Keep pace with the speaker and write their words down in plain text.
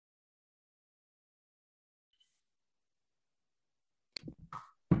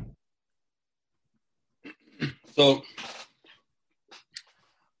So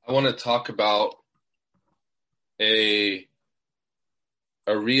I want to talk about a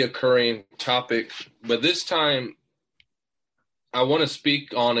reoccurring topic, but this time I want to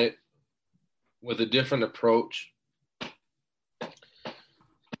speak on it with a different approach.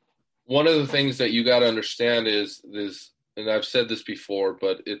 One of the things that you got to understand is this, and I've said this before,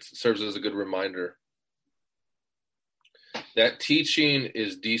 but it serves as a good reminder, that teaching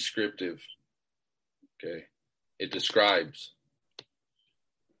is descriptive. Okay. It describes.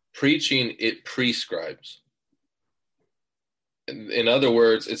 Preaching, it prescribes. In other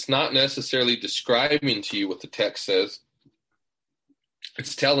words, it's not necessarily describing to you what the text says.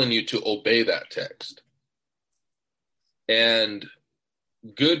 It's telling you to obey that text. And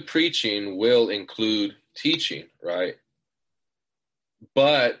good preaching will include teaching, right?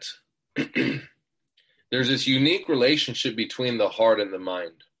 But there's this unique relationship between the heart and the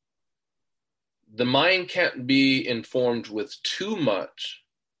mind. The mind can't be informed with too much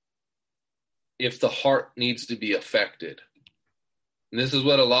if the heart needs to be affected. And this is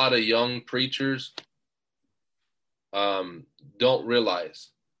what a lot of young preachers don't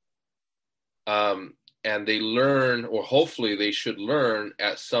realize. And they learn, or hopefully they should learn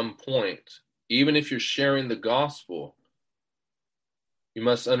at some point, even if you're sharing the gospel, you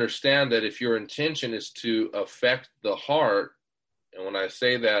must understand that if your intention is to affect the heart, and when I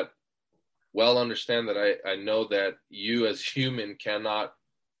say that, well, understand that I know that you as human cannot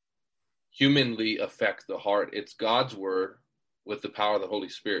humanly affect the heart. It's God's word with the power of the Holy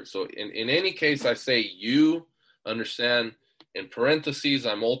Spirit. So in any case, I say you, understand, in parentheses,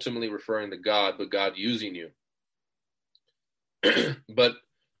 I'm ultimately referring to God, but God using you. But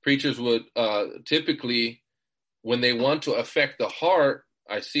preachers would typically, when they want to affect the heart,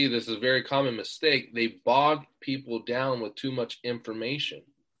 I see this is a very common mistake, they bog people down with too much information.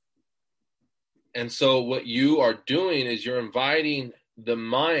 And so what you are doing is you're inviting the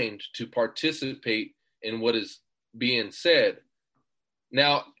mind to participate in what is being said.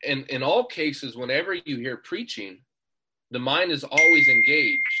 Now, in all cases, whenever you hear preaching, the mind is always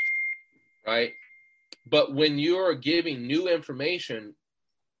engaged, right? But when you're giving new information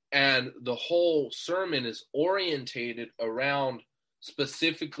and the whole sermon is orientated around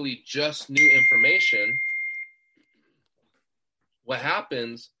specifically just new information, what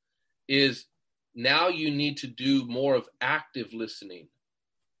happens is now you need to do more of active listening.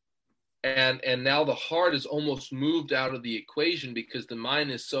 And now the heart is almost moved out of the equation because the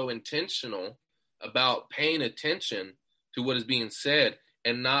mind is so intentional about paying attention to what is being said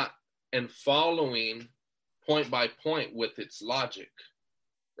and following point by point with its logic,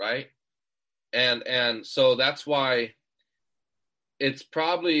 right? And so that's why it's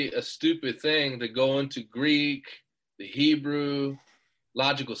probably a stupid thing to go into Greek, the Hebrew,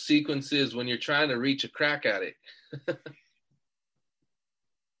 logical sequences when you're trying to reach a crack addict.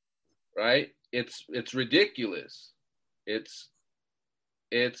 Right? It's ridiculous. It's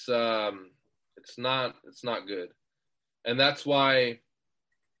not good. And that's why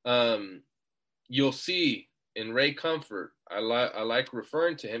you'll see in Ray Comfort, I like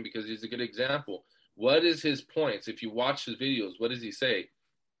referring to him because he's a good example. What is his points? If you watch his videos, what does he say?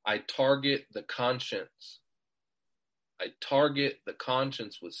 I target the conscience. I target the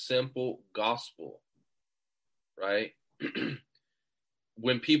conscience with simple gospel, right?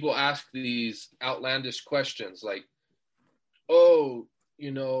 When people ask these outlandish questions like, oh,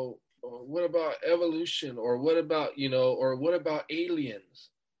 what about evolution? Or what about, or what about aliens?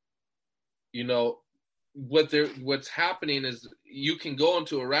 What's happening is you can go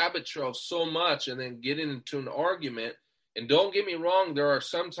into a rabbit trail so much and then get into an argument. And don't get me wrong, there are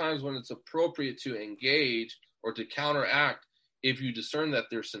some times when it's appropriate to engage or to counteract if you discern that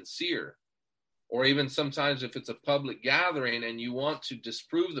they're sincere. Or even sometimes if it's a public gathering and you want to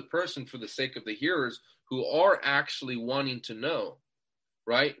disprove the person for the sake of the hearers who are actually wanting to know,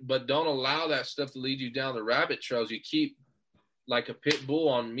 right? But don't allow that stuff to lead you down the rabbit trails. You keep, like a pit bull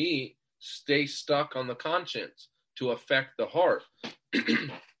on meat, stay stuck on the conscience to affect the heart.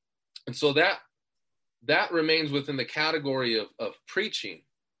 And so that remains within the category of preaching.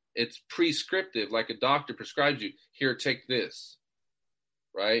 It's prescriptive, like a doctor prescribes you, here, take this,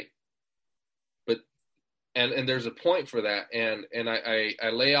 right? And there's a point for that. And I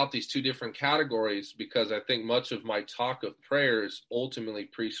lay out these two different categories because I think much of my talk of prayer is ultimately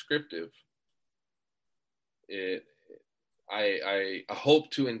prescriptive. I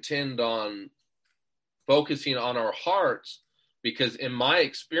hope to intend on focusing on our hearts because in my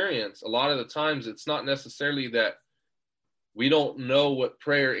experience, a lot of the times it's not necessarily that we don't know what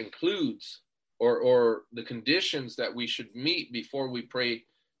prayer includes or the conditions that we should meet before we pray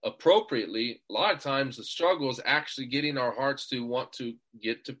appropriately, a lot of times the struggle is actually getting our hearts to want to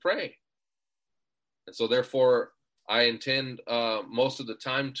get to pray. And so therefore, I intend most of the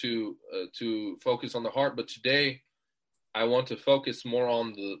time to focus on the heart, but today I want to focus more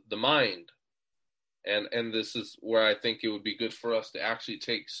on the mind. And this is where I think it would be good for us to actually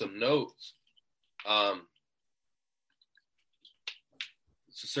take some notes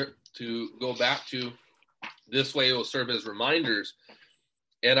to go back to. This way it will serve as reminders.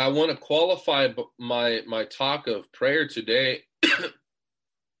 And I want to qualify my talk of prayer today,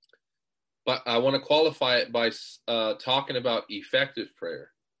 but I want to qualify it by talking about effective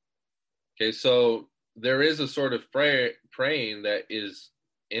prayer. Okay, so there is a sort of praying that is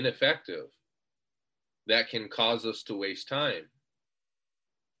ineffective, that can cause us to waste time,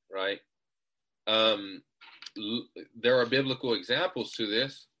 right? There are biblical examples to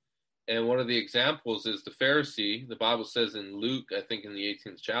this. And one of the examples is the Pharisee. The Bible says in Luke, I think in the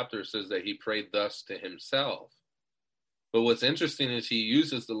 18th chapter, says that he prayed thus to himself. But what's interesting is he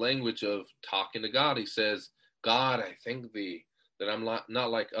uses the language of talking to God. He says, God, I thank thee that I'm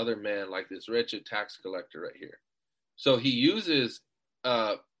not like other men, like this wretched tax collector right here. So he uses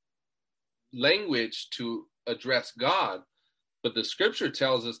language to address God, but the scripture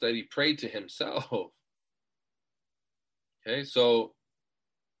tells us that he prayed to himself. Okay, so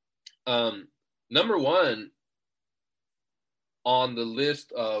number one on the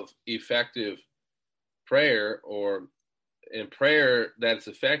list of effective prayer, or in prayer that's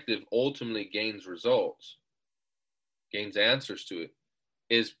effective ultimately gains results, gains answers to it,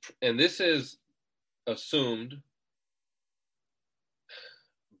 is, and this is assumed,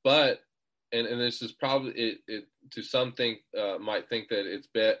 but and this is probably it to some might think that it's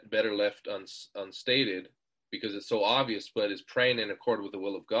better left unstated because it's so obvious, but it's praying in accord with the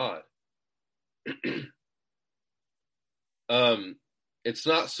will of God. It's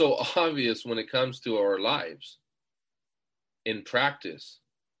not so obvious when it comes to our lives in practice.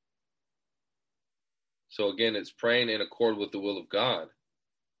 So again, it's praying in accord with the will of God.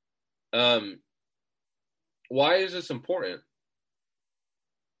 Why is this important?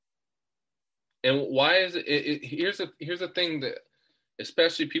 And why is it? Here's a thing that,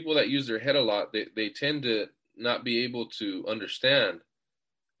 especially people that use their head a lot, they tend to not be able to understand.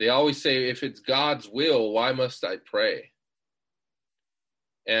 They always say, if it's God's will, why must I pray?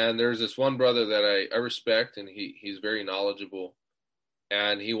 And there's this one brother that I respect, and he's very knowledgeable,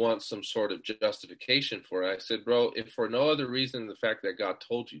 and he wants some sort of justification for it. I said, bro, if for no other reason than the fact that God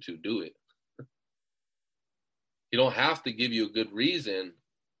told you to do it, you don't have to give you a good reason,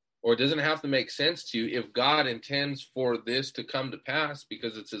 or it doesn't have to make sense to you. If God intends for this to come to pass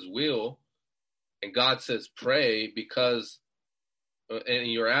because it's his will, and God says pray because,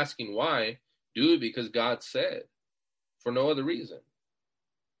 and you're asking why, do it because God said, for no other reason.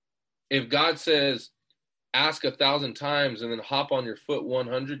 If God says ask 1,000 times and then hop on your foot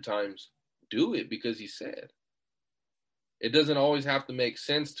 100 times, do it because he said. It doesn't always have to make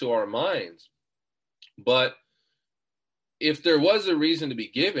sense to our minds. But if there was a reason to be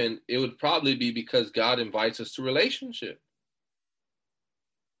given, it would probably be because God invites us to relationship.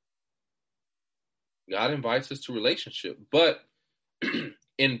 God invites us to relationship. But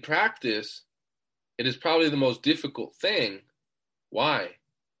in practice, it is probably the most difficult thing. Why?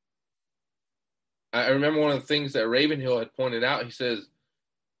 I remember one of the things that Ravenhill had pointed out. He says,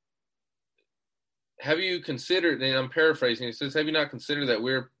 have you considered, and I'm paraphrasing, he says, have you not considered that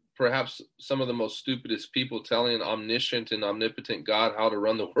we're perhaps some of the most stupidest people telling an omniscient and omnipotent God how to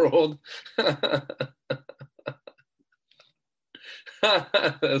run the world?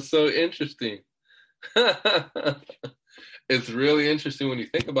 That's so interesting. It's really interesting when you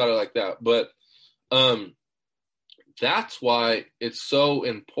think about it like that. But that's why it's so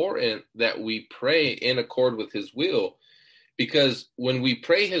important that we pray in accord with his will. Because when we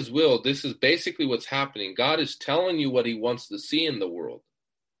pray his will, this is basically what's happening. God is telling you what he wants to see in the world.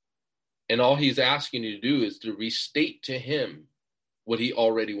 And all he's asking you to do is to restate to him what he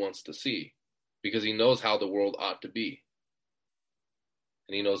already wants to see. Because he knows how the world ought to be.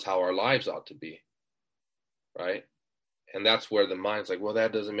 And he knows how our lives ought to be. Right? And that's where the mind's like, well,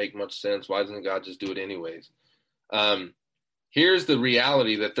 that doesn't make much sense. Why doesn't God just do it anyways? Here's the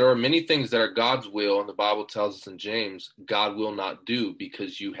reality that there are many things that are God's will, and the Bible tells us in James, God will not do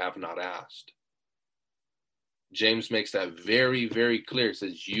because you have not asked. James makes that very, very clear. It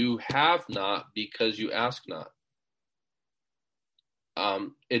says, you have not because you ask not.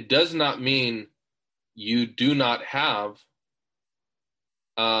 It does not mean you do not have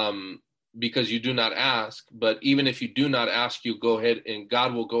because you do not ask, but even if you do not ask, you go ahead and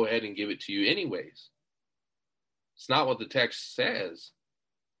God will go ahead and give it to you anyways. It's not what the text says.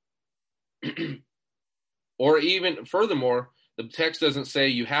 Or even furthermore, the text doesn't say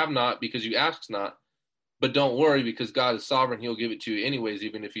you have not because you ask not, but don't worry because God is sovereign. He'll give it to you anyways,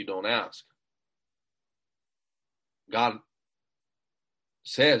 even if you don't ask. God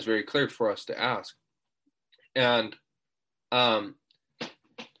says very clear for us to ask. And,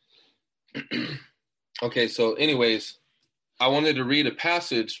 okay, so anyways, I wanted to read a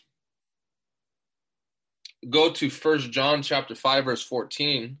passage. Go to 1 John chapter 5, verse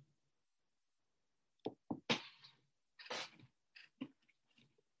 14.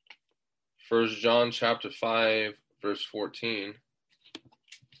 1 John chapter 5, verse 14.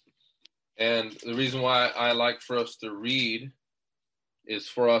 And the reason why I like for us to read is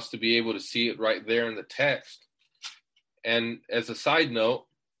for us to be able to see it right there in the text. And as a side note,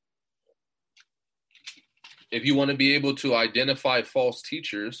 if you want to be able to identify false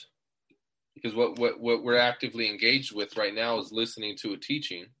teachers, because what we're actively engaged with right now is listening to a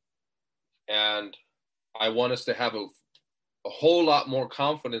teaching. And I want us to have a whole lot more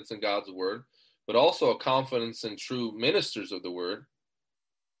confidence in God's word, but also a confidence in true ministers of the word,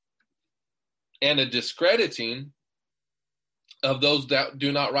 and a discrediting of those that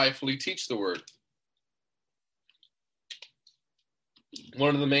do not rightfully teach the word.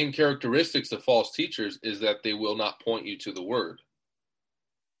 One of the main characteristics of false teachers is that they will not point you to the word.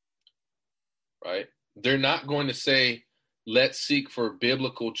 Right? They're not going to say, let's seek for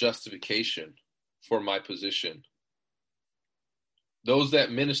biblical justification for my position. Those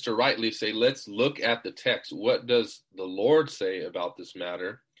that minister rightly say, let's look at the text. What does the Lord say about this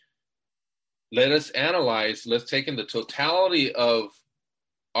matter? Let us analyze, let's take in the totality of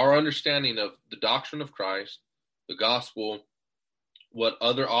our understanding of the doctrine of Christ, the gospel, what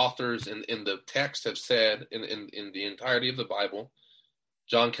other authors in the text have said in the entirety of the Bible.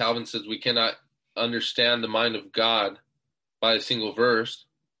 John Calvin says we cannot understand the mind of God by a single verse,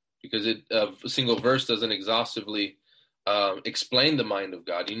 because a single verse doesn't exhaustively explain the mind of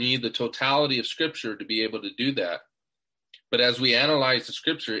God. You need the totality of Scripture to be able to do that. But as we analyze the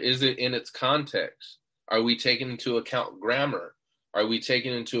Scripture, is it in its context? Are we taking into account grammar? Are we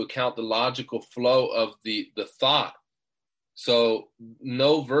taking into account the logical flow of the thought? So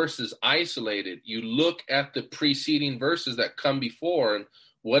no verse is isolated. You look at the preceding verses that come before, and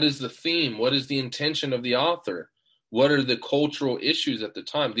what is the theme? What is the intention of the author? What are the cultural issues at the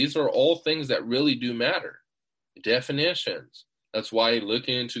time? These are all things that really do matter. Definitions. That's why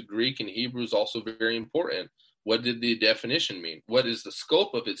looking into Greek and Hebrew is also very important. What did the definition mean? What is the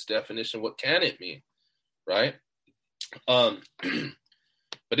scope of its definition? What can it mean? Right? But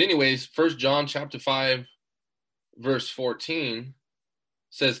anyways, 1 John chapter 5, verse 14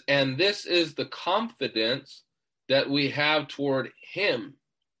 says, and this is the confidence that we have toward him.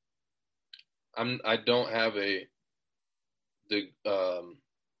 I don't have the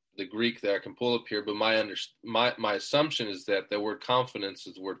Greek that I can pull up here, but my assumption is that the word confidence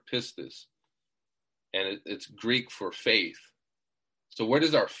is the word pistis, and it's Greek for faith. So where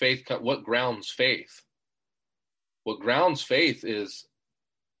does our faith come? What grounds faith? What grounds faith is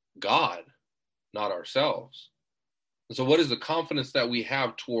God, not ourselves. And so what is the confidence that we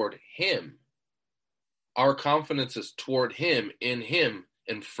have toward him? Our confidence is toward him, in him,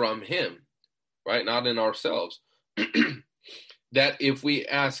 and from him, right? Not in ourselves. That if we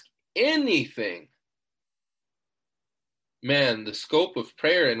ask anything, man, the scope of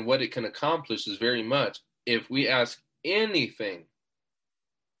prayer and what it can accomplish is very much. If we ask anything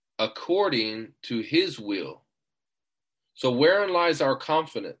according to his will. So wherein lies our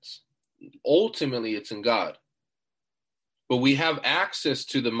confidence? Ultimately, it's in God. But we have access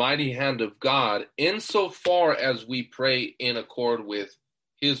to the mighty hand of God insofar as we pray in accord with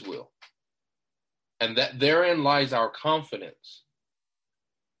his will. And that therein lies our confidence.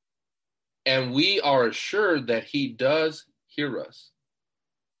 And we are assured that he does hear us.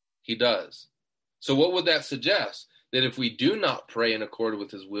 He does. So what would that suggest? That if we do not pray in accord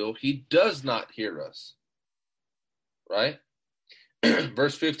with his will, he does not hear us. Right?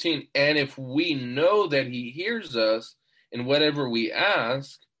 Verse 15, and if we know that he hears us in whatever we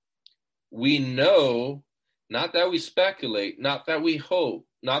ask, we know, not that we speculate, not that we hope,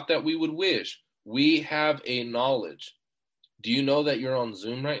 not that we would wish. We have a knowledge. Do you know that you're on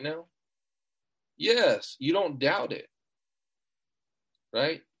Zoom right now? Yes, you don't doubt it,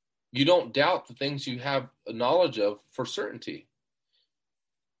 right? You don't doubt the things you have a knowledge of for certainty.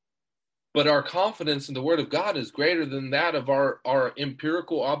 But our confidence in the word of God is greater than that of our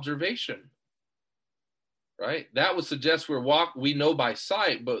empirical observation, right? That would suggest we know by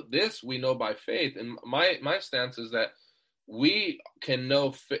sight, but this we know by faith. And my stance is that we can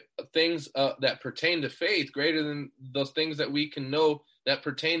know things that pertain to faith greater than those things that we can know that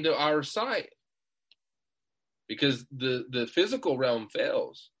pertain to our sight. Because the physical realm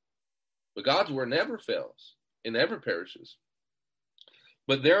fails, but God's word never fails. It never perishes.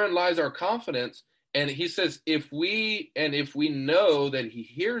 But therein lies our confidence. And he says, if we know that he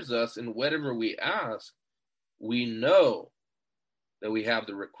hears us in whatever we ask, we know that we have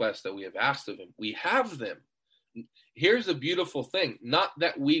the requests that we have asked of him. We have them. Here's a beautiful thing. Not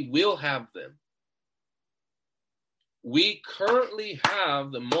that we will have them. We currently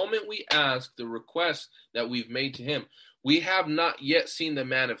have, the moment we ask, the requests that we've made to him. We have not yet seen the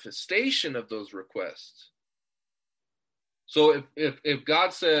manifestation of those requests. So if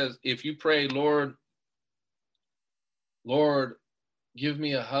God says, if you pray, Lord, give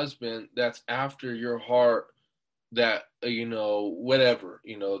me a husband that's after your heart, that, whatever,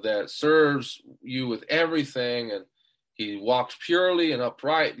 that serves you with everything, and he walks purely and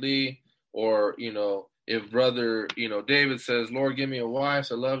uprightly, or, if brother, David says, Lord, give me a wife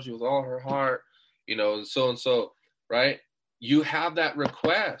that loves you with all her heart, and so, right? You have that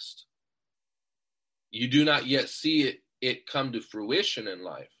request. You do not yet see it come to fruition in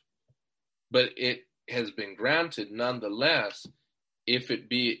life, but it has been granted nonetheless, if it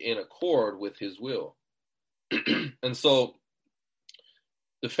be in accord with his will. And so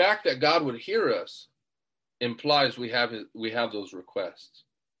the fact that God would hear us implies we have those requests.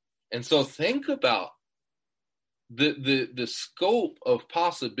 And so think about the scope of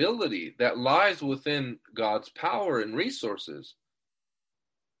possibility that lies within God's power and resources.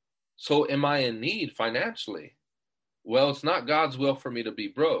 So am I in need financially? Well, it's not God's will for me to be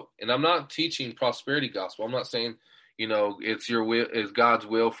broke. And I'm not teaching prosperity gospel. I'm not saying, it's your will, it's God's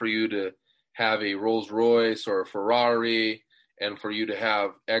will for you to have a Rolls Royce or a Ferrari and for you to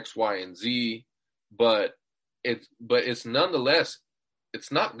have X, Y, and Z. But it's nonetheless,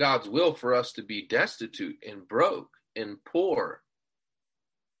 it's not God's will for us to be destitute and broke and poor,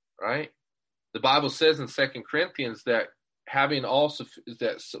 right? The Bible says in 2 Corinthians that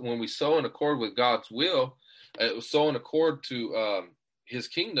that when we sow in accord with God's will, sow in accord to his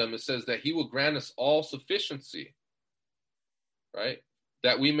kingdom, it says that he will grant us all sufficiency, right?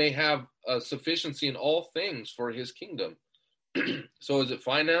 That we may have a sufficiency in all things for his kingdom. So is it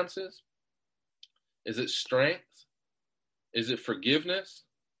finances? Is it strength? Is it forgiveness?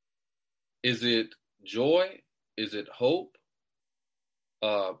 Is it joy? Is it hope?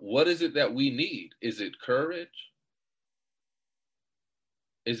 What is it that we need? Is it courage?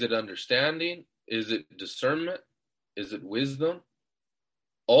 Is it understanding? Is it discernment? Is it wisdom?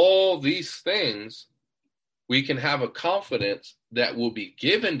 All these things, we can have a confidence that will be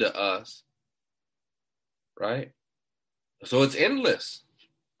given to us, right? So it's endless.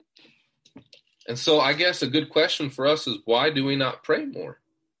 And so I guess a good question for us is, why do we not pray more?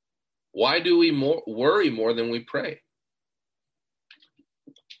 Why do we worry more than we pray?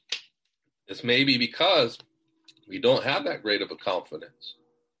 It's maybe because we don't have that great of a confidence.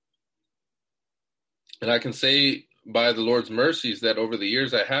 And I can say by the Lord's mercies that over the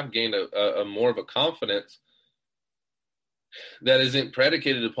years I have gained a more of a confidence that isn't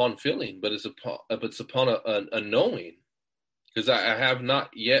predicated upon feeling, but it's upon a knowing, because I have not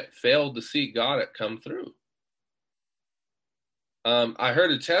yet failed to see God come through. I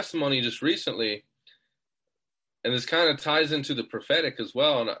heard a testimony just recently, and this kind of ties into the prophetic as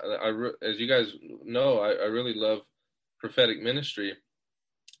well. And as you guys know, I really love prophetic ministry.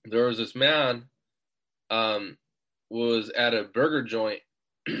 There was this man was at a burger joint.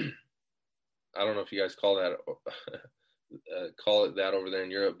 I don't know if you guys call it that over there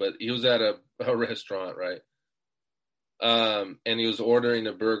in Europe, but he was at a restaurant, right? And he was ordering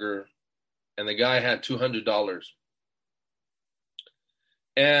a burger, and the guy had $200.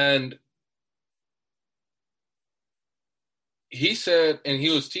 And he said, and he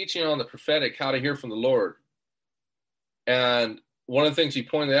was teaching on the prophetic, how to hear from the Lord. And one of the things he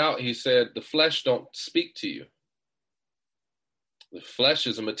pointed out, he said, the flesh don't speak to you. The flesh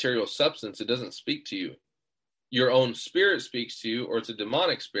is a material substance. It doesn't speak to you. Your own spirit speaks to you, or it's a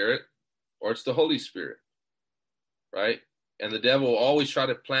demonic spirit, or it's the Holy Spirit, right? And the devil will always try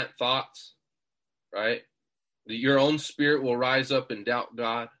to plant thoughts, right? Your own spirit will rise up and doubt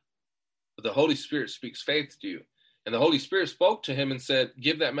God, but the Holy Spirit speaks faith to you. And the Holy Spirit spoke to him and said,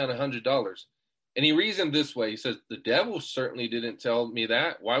 give that man $100. And he reasoned this way. He says, the devil certainly didn't tell me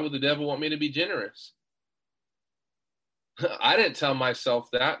that. Why would the devil want me to be generous? I didn't tell myself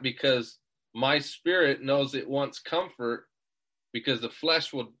that, because my spirit knows it wants comfort, because the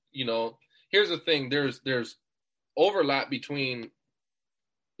flesh will, here's the thing. There's overlap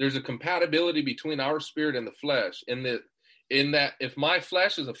there's a compatibility between our spirit and the flesh, and that in that if my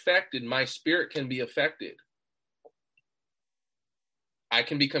flesh is affected, my spirit can be affected. I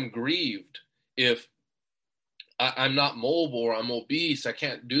can become grieved if I'm not mobile or I'm obese. I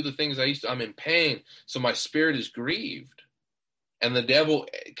can't do the things I used to. I'm in pain. So my spirit is grieved. And the devil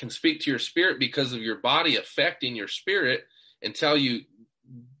can speak to your spirit because of your body affecting your spirit and tell you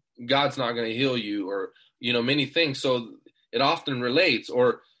God's not going to heal you, or, many things. So it often relates.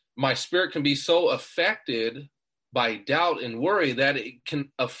 Or my spirit can be so affected by doubt and worry that it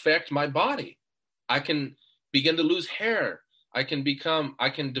can affect my body. I can begin to lose hair. I can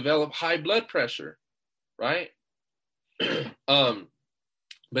develop high blood pressure, right?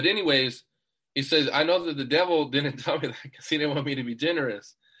 But anyways, he says, I know that the devil didn't tell me that because he didn't want me to be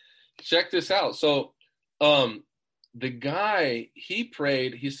generous. Check this out. So the guy, he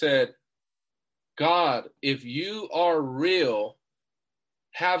prayed, he said, God, if you are real,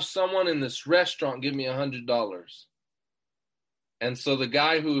 have someone in this restaurant give me $100. And so the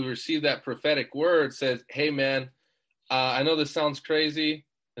guy who received that prophetic word says, hey, man, I know this sounds crazy.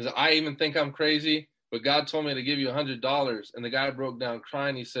 I even think I'm crazy, but God told me to give you $100. And the guy broke down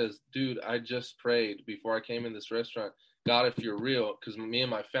crying. He says, dude, I just prayed before I came in this restaurant. God, if you're real, because me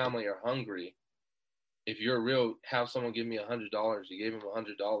and my family are hungry. If you're real, have someone give me $100. He gave him $100.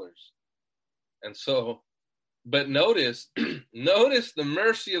 And so, but notice the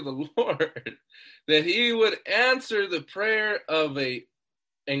mercy of the Lord, that he would answer the prayer of a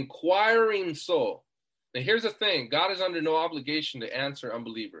inquiring soul. Now, here's the thing. God is under no obligation to answer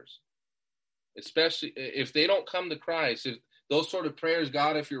unbelievers, especially if they don't come to Christ. If those sort of prayers,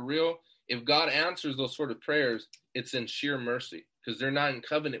 God, if you're real, if God answers those sort of prayers, it's in sheer mercy because they're not in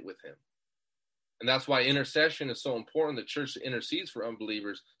covenant with him. And that's why intercession is so important. The church intercedes for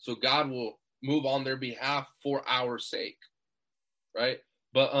unbelievers, so God will move on their behalf for our sake, right?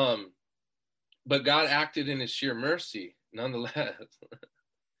 But God acted in his sheer mercy, nonetheless,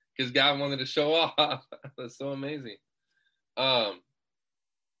 because God wanted to show off. That's so amazing. I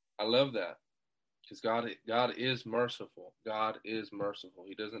love that because God is merciful. God is merciful.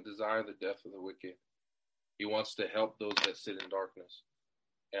 He doesn't desire the death of the wicked. He wants to help those that sit in darkness.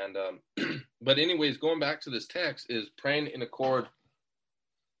 And but anyways, going back to this text is praying in accord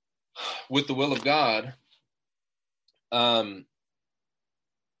with the will of God. And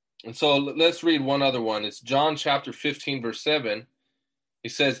so let's read one other one. It's John chapter 15, verse 7. He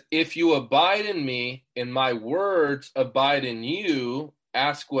says, if you abide in me and my words abide in you,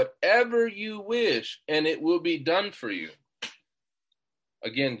 ask whatever you wish and it will be done for you.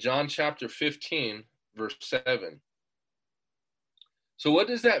 Again, John chapter 15, verse 7. So what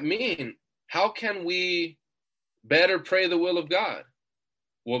does that mean? How can we better pray the will of God?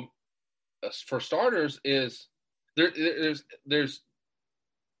 Well, for starters, is there's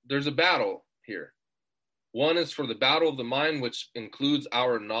a battle here. One is for the battle of the mind, which includes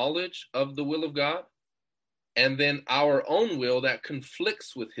our knowledge of the will of God, and then our own will that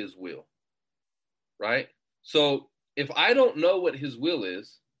conflicts with his will, right? So if I don't know what his will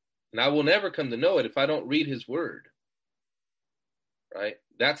is, and I will never come to know it if I don't read his word, right?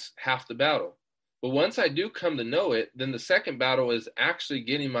 That's half the battle. But once I do come to know it, then the second battle is actually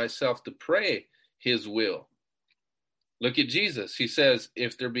getting myself to pray his will. Look at Jesus. He says,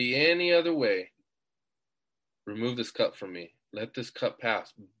 if there be any other way, remove this cup from me. Let this cup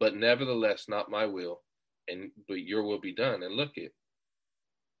pass. But nevertheless, not my will, but your will be done. And look it.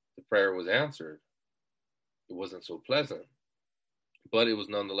 The prayer was answered. It wasn't so pleasant, but it was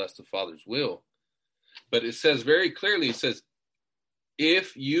nonetheless the Father's will. But it says very clearly, it says,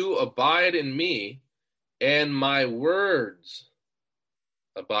 if you abide in me and my words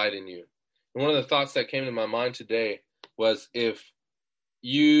abide in you. And one of the thoughts that came to my mind today was, if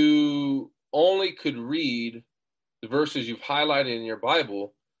you only could read the verses you've highlighted in your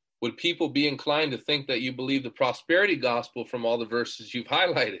Bible, would people be inclined to think that you believe the prosperity gospel from all the verses you've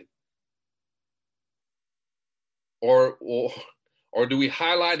highlighted? Or do we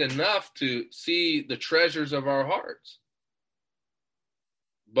highlight enough to see the treasures of our hearts?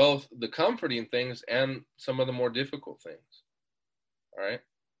 Both the comforting things and some of the more difficult things. All right.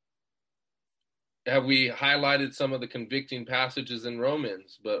 Have we highlighted some of the convicting passages in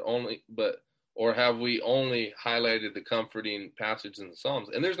Romans, or have we only highlighted the comforting passages in the Psalms?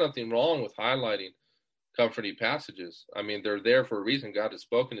 And there's nothing wrong with highlighting comforting passages. I mean, they're there for a reason. God has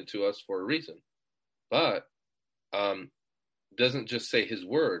spoken it to us for a reason. But doesn't just say his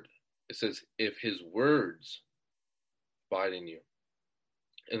word. It says, if his words abide in you.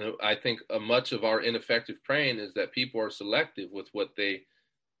 And I think much of our ineffective praying is that people are selective with what they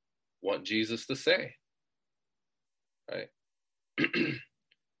want Jesus to say, right?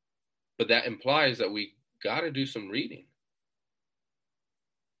 But that implies that we got to do some reading.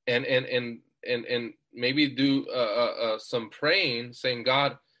 and maybe do some praying, saying,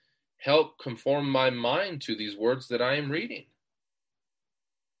 God, help conform my mind to these words that I am reading.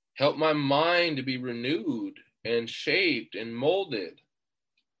 Help my mind to be renewed and shaped and molded.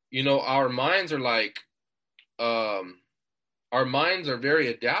 You know, our minds are very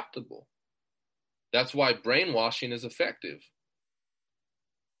adaptable. That's why brainwashing is effective.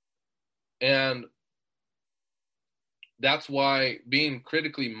 And that's why being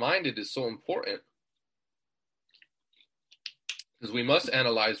critically minded is so important. Because we must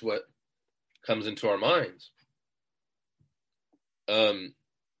analyze what comes into our minds.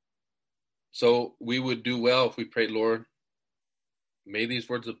 So we would do well if we prayed, Lord, may these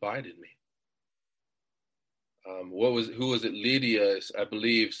words abide in me. Who was it? Lydia, I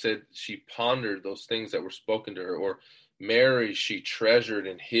believe, said she pondered those things that were spoken to her. Or Mary, she treasured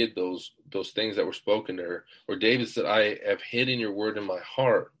and hid those things that were spoken to her. Or David said, I have hidden your word in my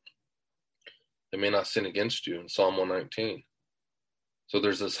heart, I may not sin against you, in Psalm 119. So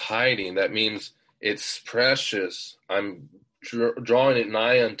there's this hiding. That means it's precious. I'm drawing it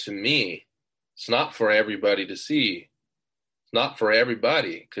nigh unto me. It's not for everybody to see. It's not for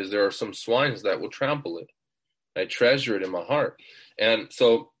everybody, because there are some swines that will trample it. I treasure it in my heart. And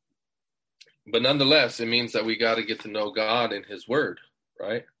so, but nonetheless, it means that we got to get to know God in his word,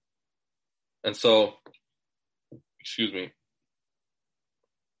 right? And so, excuse me.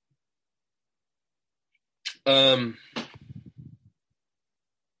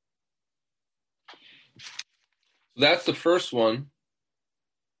 That's the first one.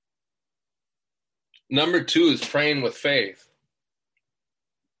 Number 2 is praying with faith.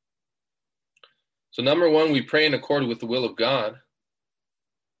 So number 1, we pray in accord with the will of God.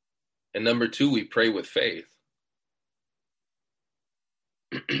 And number 2, we pray with faith.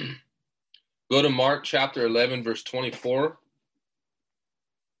 Go to Mark chapter 11, verse 24.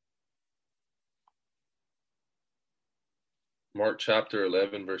 Mark chapter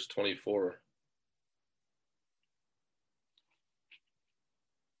 11, verse 24.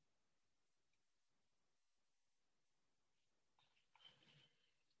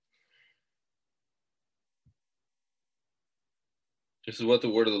 This is what the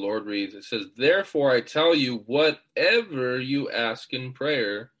word of the Lord reads. It says, therefore I tell you, whatever you ask in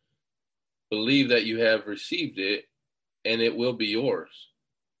prayer, believe that you have received it, and it will be yours.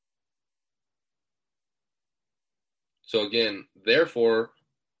 So again, therefore,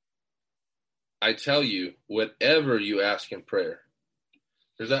 I tell you, whatever you ask in prayer.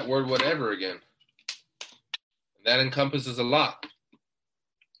 There's that word whatever again. That encompasses a lot.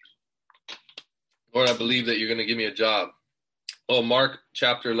 Lord, I believe that you're going to give me a job. Oh, Mark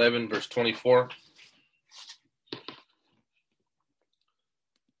chapter 11, verse 24.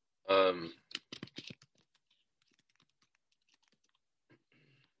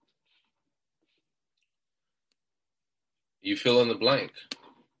 You fill in the blank.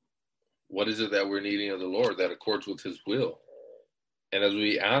 What is it that we're needing of the Lord that accords with his will? And as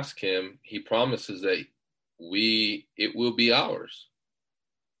we ask him, he promises that it will be ours.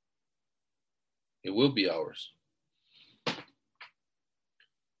 It will be ours.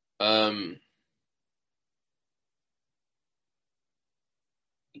 Hold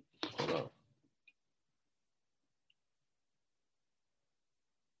on.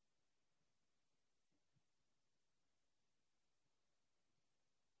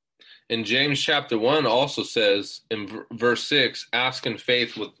 And James chapter 1 also says in verse 6, ask in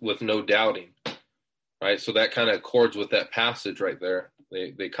faith with no doubting. Right? So that kind of accords with that passage right there.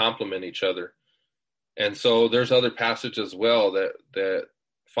 They complement each other. And so there's other passages as well that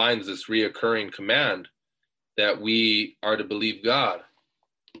finds this reoccurring command that we are to believe God.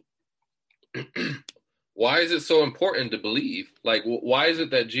 Why is it so important to believe? Like, why is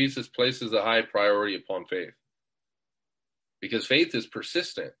it that Jesus places a high priority upon faith? Because faith is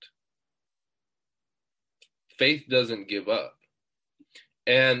persistent. Faith doesn't give up.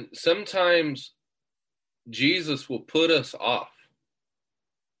 And sometimes Jesus will put us off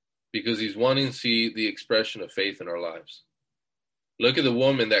because he's wanting to see the expression of faith in our lives. Look at the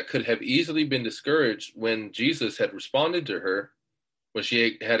woman that could have easily been discouraged when Jesus had responded to her, when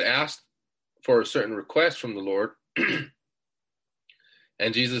she had asked for a certain request from the Lord.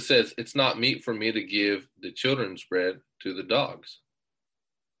 And Jesus says, it's not meet for me to give the children's bread to the dogs.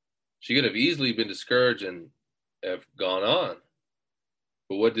 She could have easily been discouraged and have gone on.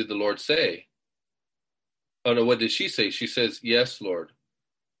 But what did the Lord say? Oh no, what did she say? She says, yes, Lord.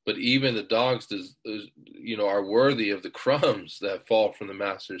 But even the dogs, are worthy of the crumbs that fall from the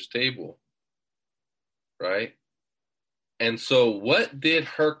master's table. Right? And so what did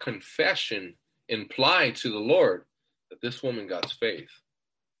her confession imply to the Lord? That this woman got faith.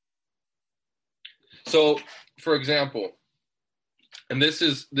 So, for example, and this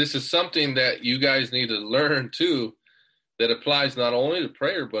is something that you guys need to learn too, that applies not only to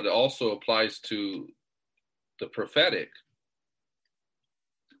prayer, but it also applies to the prophetic.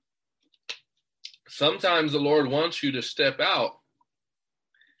 Sometimes the Lord wants you to step out,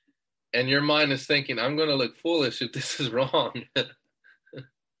 and your mind is thinking, I'm going to look foolish if this is wrong.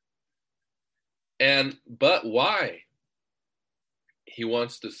 But why? He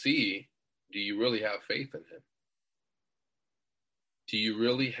wants to see, do you really have faith in him? Do you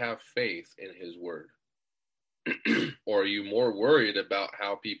really have faith in his word? Or are you more worried about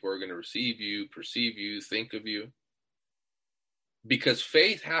how people are going to receive you, perceive you, think of you? Because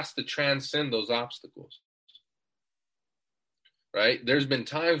faith has to transcend those obstacles. Right? There's been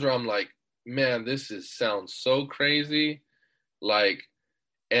times where I'm like, man, sounds so crazy. Like,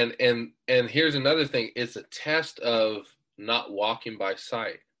 and here's another thing. It's a test of not walking by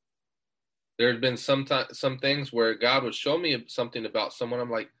sight. There's been some things where God would show me something about someone. I'm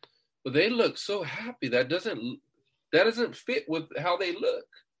like, but they look so happy. That doesn't fit with how they look.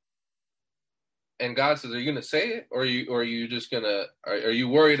 And God says, are you going to say it? Or are you just going to, are you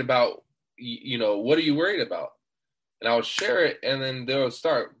worried about, what are you worried about? And I would share it, and then they'll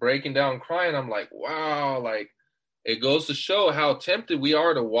start breaking down crying. I'm like, wow, like it goes to show how tempted we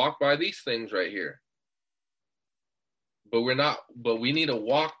are to walk by these things right here. But we're not, but we need to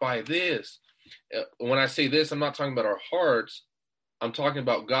walk by this. When I say this, I'm not talking about our hearts. I'm talking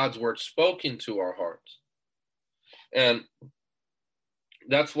about God's word spoken to our hearts. And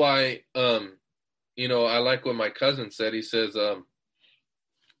that's why, I like what my cousin said. He says,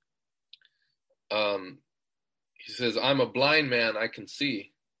 I'm a blind man, I can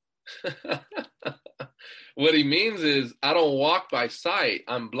see. What he means is, I don't walk by sight,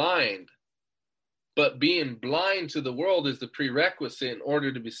 I'm blind. But being blind to the world is the prerequisite in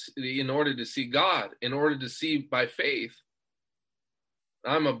order to see God, in order to see by faith.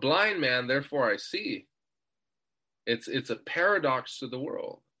 I'm a blind man, therefore I see. It's a paradox to the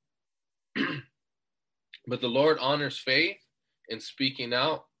world. But the Lord honors faith in speaking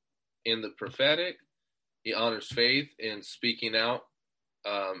out in the prophetic. He honors faith in speaking out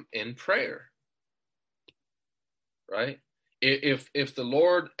in prayer. Right? If the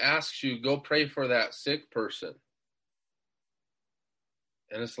Lord asks you, go pray for that sick person,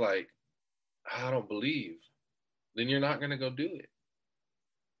 and it's like, I don't believe, then you're not going to go do it.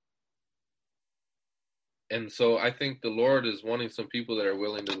 And so I think the Lord is wanting some people that are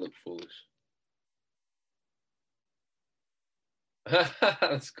willing to look foolish.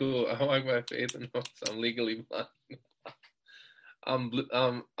 That's cool. I walk by faith and know I'm legally blind.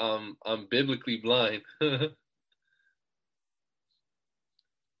 I'm biblically blind.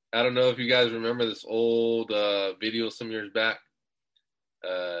 I don't know if you guys remember this old video some years back.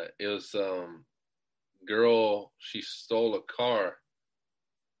 It was girl, she stole a car,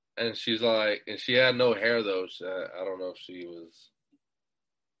 and she's like, and she had no hair though. I don't know if she was,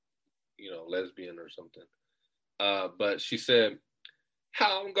 lesbian or something. But she said,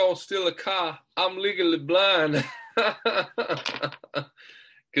 "How I'm gonna steal a car? I'm legally blind."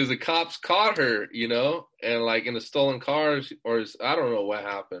 Because the cops caught her, and like in a stolen car, I don't know what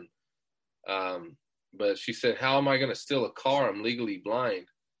happened. But she said, how am I going to steal a car? I'm legally blind.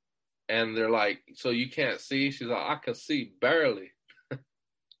 And they're like, so you can't see? She's like, I can see barely.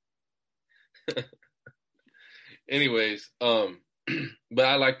 Anyways, but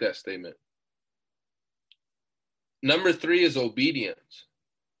I like that statement. Number 3 is obedience.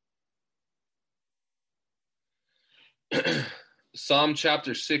 Psalm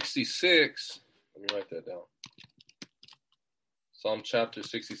chapter 66. Let me write that down. Psalm chapter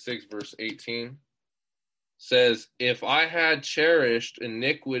 66, verse 18 says, if I had cherished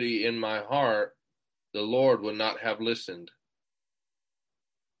iniquity in my heart, the Lord would not have listened.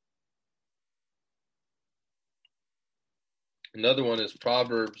 Another one is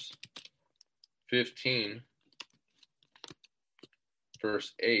Proverbs 15,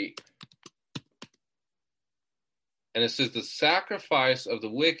 verse 8. And it says, the sacrifice of the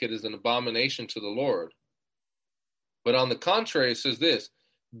wicked is an abomination to the Lord. But on the contrary, it says this,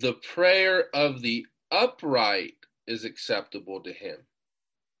 the prayer of the upright is acceptable to him.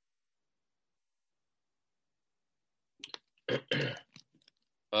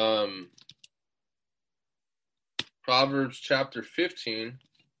 Proverbs chapter 15,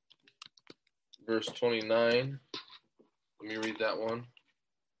 verse 29. Let me read that one.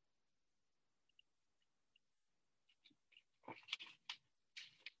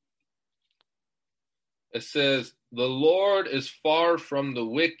 It says, the Lord is far from the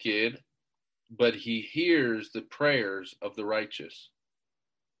wicked, but he hears the prayers of the righteous.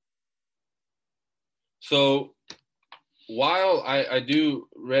 So while I do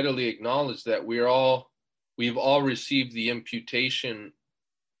readily acknowledge that we've all received the imputation,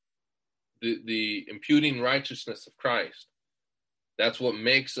 the imputing righteousness of Christ, that's what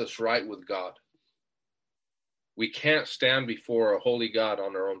makes us right with God. We can't stand before a holy God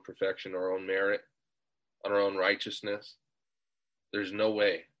on our own perfection, our own merit, on our own righteousness. There's no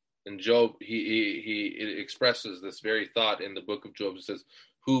way. And Job, he expresses this very thought in the book of Job. It says,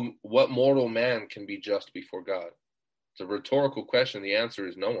 what mortal man can be just before God? It's a rhetorical question. The answer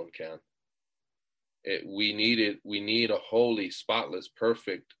is no one can. We need a holy, spotless,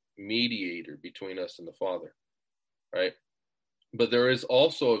 perfect mediator between us and the Father, right? But there is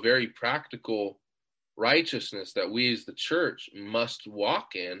also a very practical righteousness that we as the church must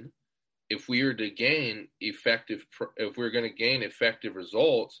walk in if we are to gain effective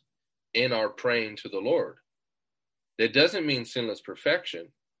results in our praying to the Lord. That doesn't mean sinless perfection,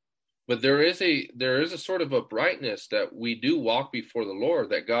 but there is a sort of a brightness that we do walk before the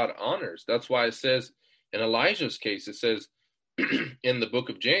Lord that God honors. That's why it says in Elijah's case, it says in the book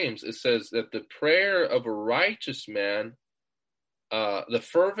of James, it says that the prayer of a righteous man, the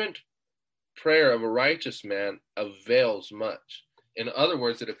fervent prayer of a righteous man avails much. In other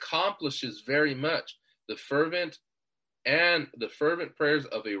words, it accomplishes very much. The fervent prayers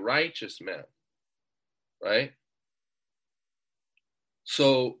of a righteous man, right?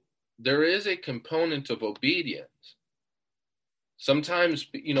 So there is a component of obedience. Sometimes,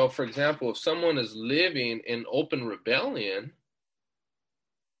 for example, if someone is living in open rebellion,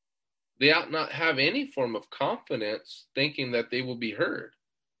 they ought not have any form of confidence thinking that they will be heard.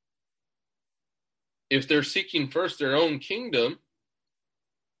 If they're seeking first their own kingdom,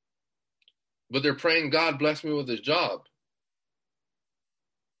 but they're praying, God bless me with this job,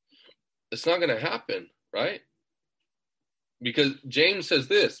 it's not going to happen, right? Because James says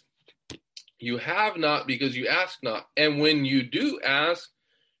this, you have not because you ask not. And when you do ask,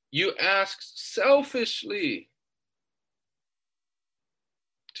 you ask selfishly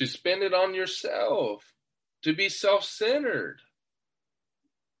to spend it on yourself, to be self-centered,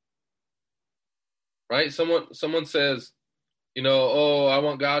 right? Someone says, I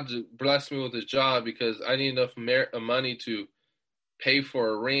want God to bless me with this job because I need enough money to pay for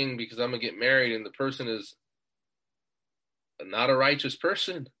a ring because I'm going to get married, and the person is not a righteous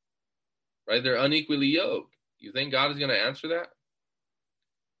person, right? They're unequally yoked. You think God is going to answer that?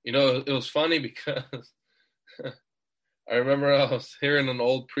 It was funny because I remember I was hearing an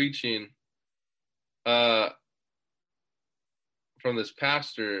old preaching from this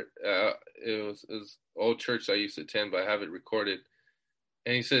pastor. It was old church I used to attend, but I have it recorded.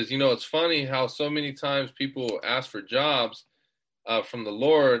 And he says, it's funny how so many times people ask for jobs from the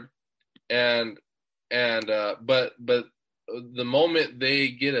Lord, but the moment they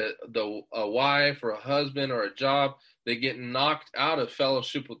get a wife or a husband or a job, they get knocked out of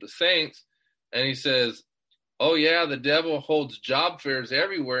fellowship with the saints. And he says, oh yeah, the devil holds job fairs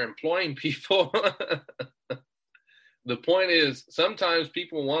everywhere, employing people. The point is, sometimes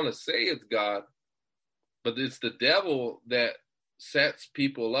people want to say it's God, but it's the devil that sets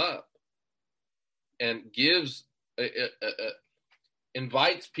people up and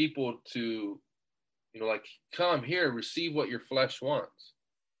invites people to, come here, receive what your flesh wants,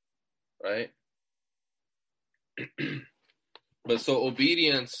 right? But so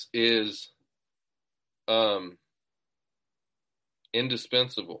obedience is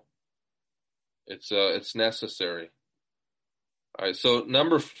indispensable. It's necessary. All right, so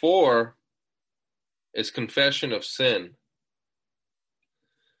number 4 is confession of sin.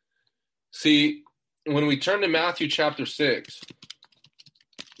 See, when we turn to Matthew chapter 6,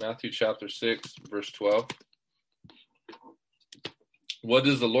 verse 12, what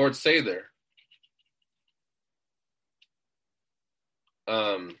does the Lord say there?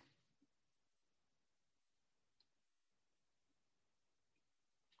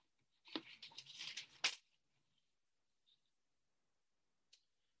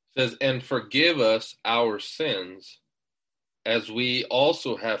 Says, and forgive us our sins as we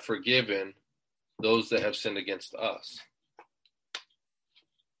also have forgiven those that have sinned against us.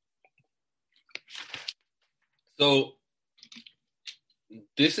 So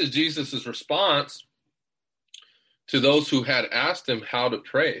this is Jesus's response to those who had asked him how to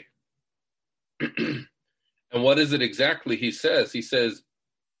pray. And what is it exactly he says? He says,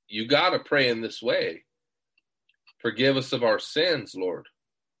 you got to pray in this way. Forgive us of our sins, Lord,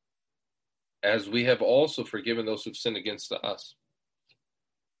 as we have also forgiven those who've sinned against us.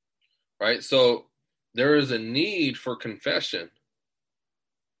 Right? So there is a need for confession.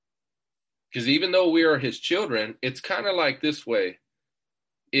 Because even though we are his children, it's kind of like this way.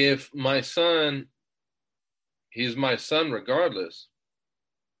 If my son He's my son regardless.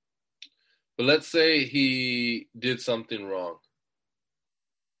 But let's say he did something wrong.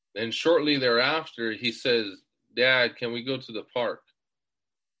 And shortly thereafter, he says, Dad, can we go to the park?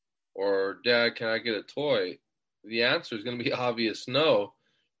 Or, Dad, can I get a toy? The answer is going to be obvious no.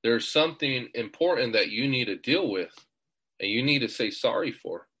 There's something important that you need to deal with and you need to say sorry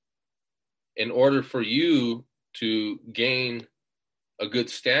for in order for you to gain a good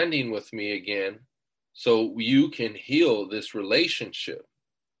standing with me again, so you can heal this relationship,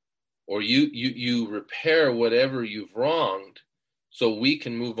 or you repair whatever you've wronged so we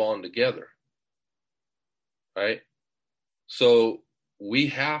can move on together, right? So we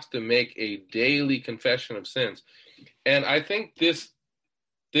have to make a daily confession of sins. And I think this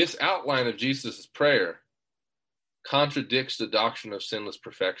outline of Jesus' prayer contradicts the doctrine of sinless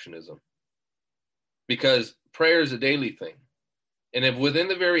perfectionism, because prayer is a daily thing. And if within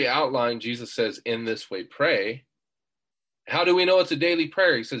the very outline, Jesus says, in this way, pray, how do we know it's a daily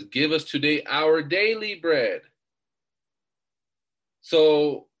prayer? He says, give us today our daily bread.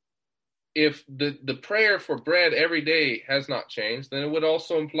 So if the prayer for bread every day has not changed, then it would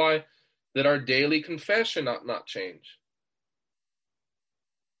also imply that our daily confession ought not change.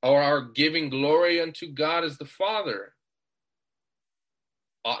 Or our giving glory unto God as the Father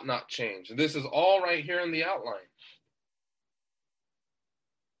ought not change. And this is all right here in the outline.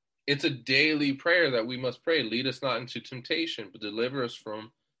 It's a daily prayer that we must pray. Lead us not into temptation, but deliver us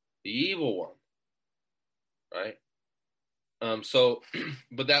from the evil one. Right?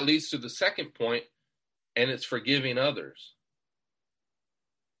 But that leads to the second point, and it's forgiving others.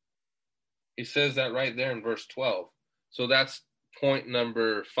 He says that right there in verse 12. So that's point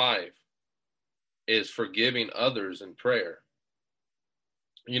number 5, is forgiving others in prayer.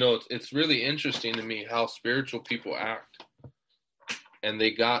 You know, it's really interesting to me how spiritual people act. And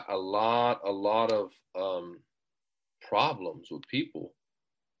they got a lot of problems with people.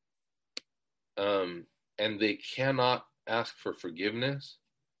 And they cannot ask for forgiveness.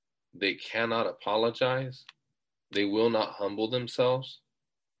 They cannot apologize. They will not humble themselves.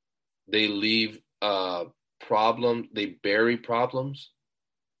 They leave problems. They bury problems.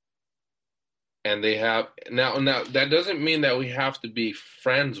 And they have now that doesn't mean that we have to be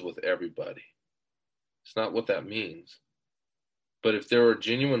friends with everybody. It's not what that means. But if there are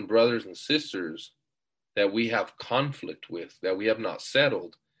genuine brothers and sisters that we have conflict with, that we have not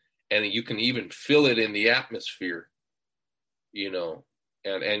settled, and you can even feel it in the atmosphere, you know,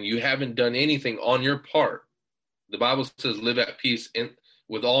 and you haven't done anything on your part. The Bible says live at peace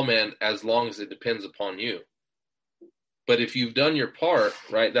with all men as long as it depends upon you. But if you've done your part,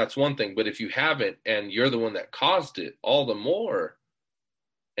 right, that's one thing. But if you haven't, and you're the one that caused it, all the more,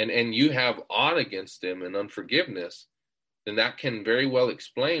 and you have aught against them and unforgiveness, then that can very well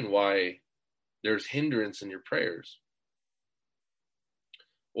explain why there's hindrance in your prayers.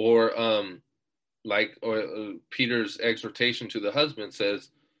 Or Peter's exhortation to the husband says,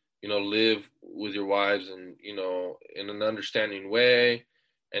 you know, live with your wives and, you know, in an understanding way.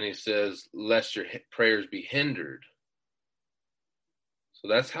 And he says, lest your prayers be hindered. So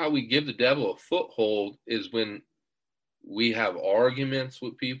that's how we give the devil a foothold, is when we have arguments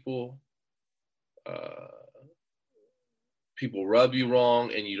with people, people rub you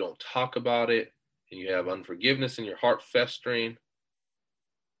wrong and you don't talk about it, and you have unforgiveness in your heart festering.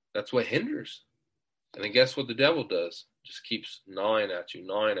 That's what hinders. And then guess what the devil does? Just keeps gnawing at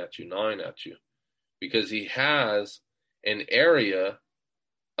you, because he has an area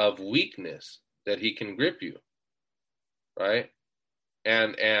of weakness that he can grip you, right?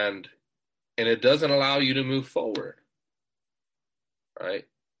 And it doesn't allow you to move forward, right?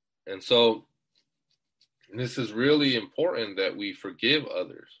 And so this is really important that we forgive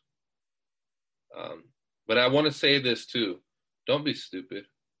others. But I want to say this too. Don't be stupid.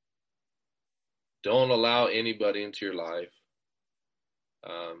 Don't allow anybody into your life.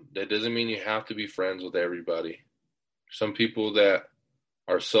 That doesn't mean you have to be friends with everybody. Some people that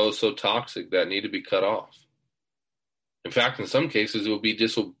are so toxic that need to be cut off. In fact, in some cases, it will be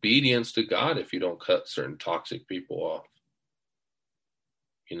disobedience to God if you don't cut certain toxic people off.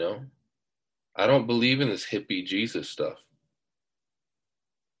 You know? I don't believe in this hippie Jesus stuff.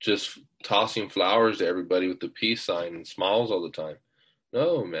 Just tossing flowers to everybody with the peace sign and smiles all the time.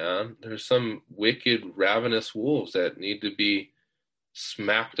 No, man. There's some wicked, ravenous wolves that need to be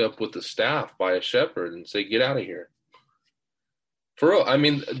smacked up with the staff by a shepherd and say, get out of here. For real. I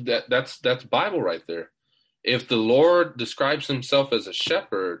mean, that's Bible right there. If the Lord describes himself as a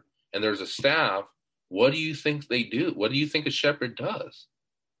shepherd and there's a staff, what do you think they do? What do you think a shepherd does?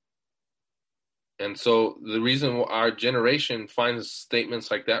 And so the reason our generation finds statements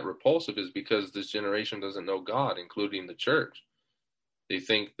like that repulsive is because this generation doesn't know God, including the church. They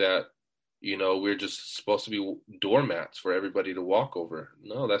think that, we're just supposed to be doormats for everybody to walk over.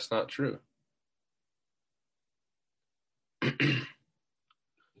 No, that's not true.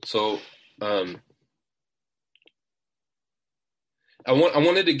 So I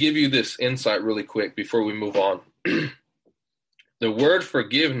wanted to give you this insight really quick before we move on. The word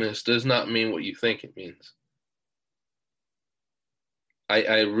forgiveness does not mean what you think it means.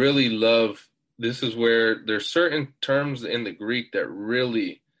 I really love, this is where there's certain terms in the Greek that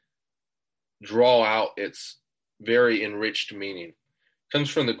really draw out its very enriched meaning. It comes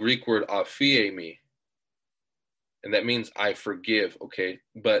from the Greek word aphiemi, and that means I forgive, okay?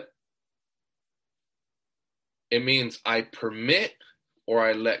 But it means I permit or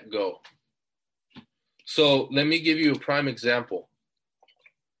I let go. So let me give you a prime example.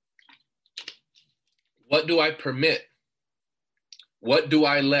 What do I permit? What do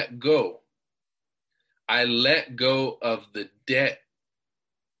I let go? I let go of the debt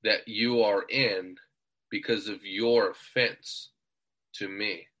that you are in because of your offense to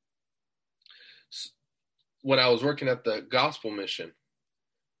me. When I was working at the gospel mission,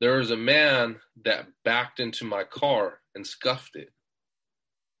 there was a man that backed into my car and scuffed it.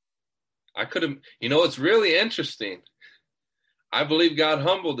 I could have, it's really interesting. I believe God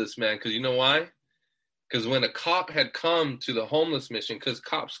humbled this man because you know why? Because when a cop had come to the homeless mission, because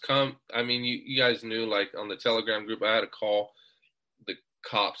cops come, you guys knew, like on the Telegram group, I had to call the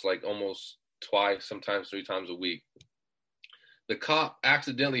cops like almost twice, sometimes 3 times a week. The cop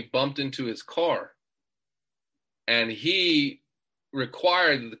accidentally bumped into his car, and he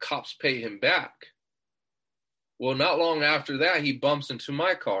required that the cops pay him back. Well, not long after that, he bumps into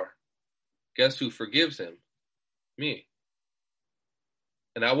my car. Guess who forgives him? Me.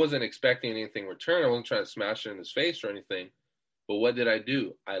 And I wasn't expecting anything in return. I wasn't trying to smash it in his face or anything. But what did I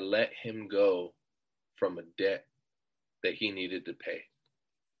do? I let him go from a debt that he needed to pay.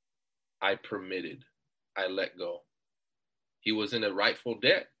 I permitted. I let go. He was in a rightful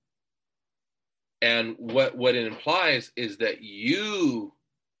debt. And what it implies is that you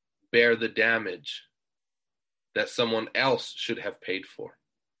bear the damage that someone else should have paid for.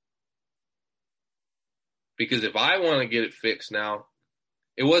 Because if I want to get it fixed now,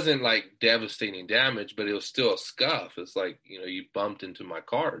 it wasn't like devastating damage, but it was still a scuff. It's like, you bumped into my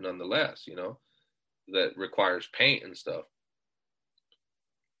car nonetheless, that requires paint and stuff.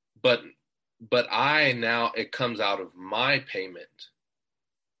 But it comes out of my payment.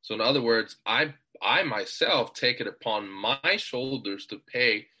 So in other words, I myself take it upon my shoulders to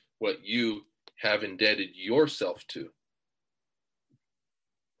pay what you have indebted yourself to.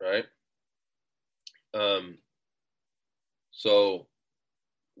 Right? So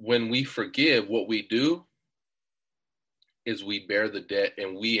when we forgive, what we do is we bear the debt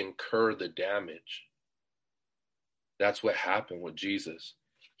and we incur the damage. That's what happened with Jesus.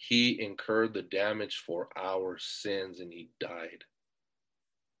 He incurred the damage for our sins and he died.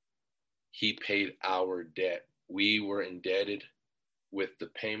 He paid our debt. We were indebted with the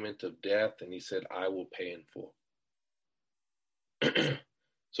payment of death, and he said, I will pay in full.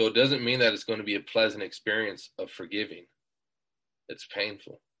 So it doesn't mean that it's going to be a pleasant experience of forgiving. It's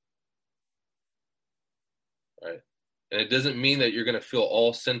painful. Right? And it doesn't mean that you're going to feel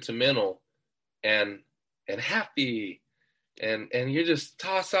all sentimental and happy and you just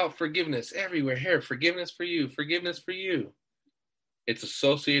toss out forgiveness everywhere. Here, forgiveness for you, forgiveness for you. It's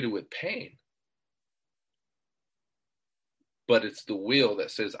associated with pain. But it's the will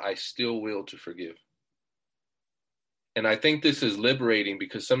that says, I still will to forgive. And I think this is liberating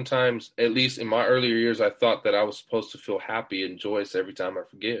because sometimes, at least in my earlier years, I thought that I was supposed to feel happy and joyous every time I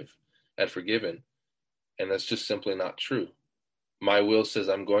had forgiven. And that's just simply not true. My will says,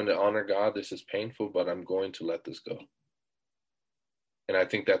 I'm going to honor God. This is painful, but I'm going to let this go. And I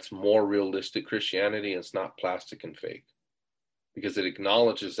think that's more realistic Christianity. And it's not plastic and fake. Because it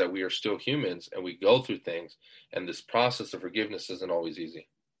acknowledges that we are still humans and we go through things. And this process of forgiveness isn't always easy.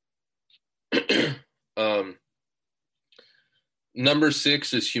 Number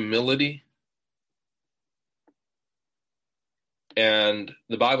 6 is humility. And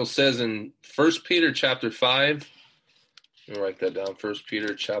the Bible says in 1 Peter chapter 5, let me write that down, 1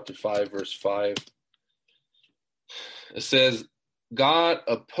 Peter chapter 5, verse 5. It says, God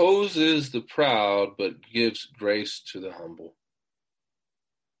opposes the proud, but gives grace to the humble.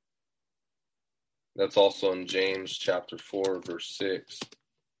 That's also in James chapter 4, verse 6.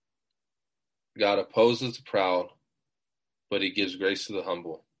 God opposes the proud, but he gives grace to the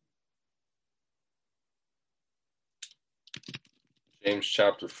humble. James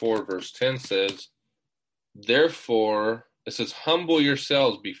chapter 4, verse 10 says, Therefore, it says, humble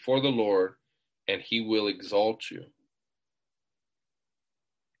yourselves before the Lord, and he will exalt you.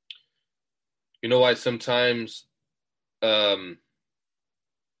 You know why sometimes with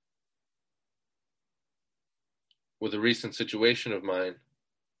a recent situation of mine,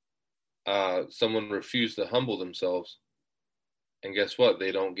 someone refused to humble themselves, and guess what?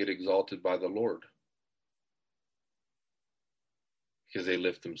 They don't get exalted by the Lord because they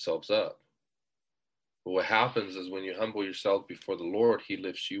lift themselves up. But what happens is when you humble yourself before the Lord, he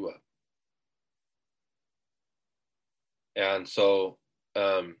lifts you up. And so,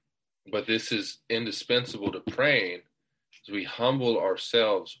 but this is indispensable to praying, as we humble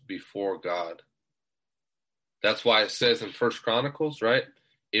ourselves before God. That's why it says in First Chronicles, right?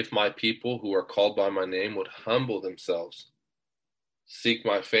 If my people who are called by my name would humble themselves, seek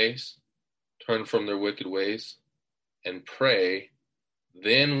my face, turn from their wicked ways, and pray,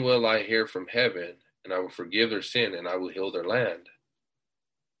 then will I hear from heaven, and I will forgive their sin, and I will heal their land.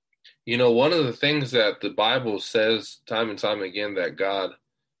 You know, one of the things that the Bible says time and time again that God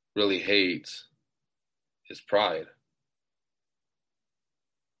really hates is pride.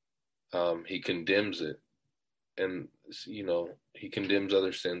 He condemns it. And, you know, he condemns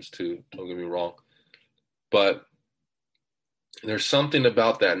other sins too, don't get me wrong. But there's something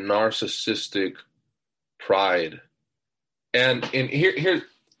about that narcissistic pride. And here,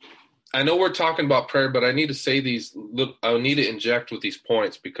 I know we're talking about prayer, but I need to say these, I need to inject with these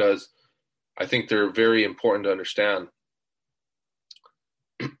points because I think they're very important to understand.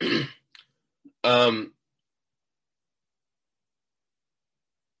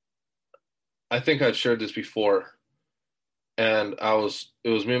 I think I've shared this before, and it was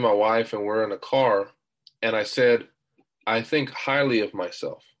me and my wife, and we're in a car, and I said, I think highly of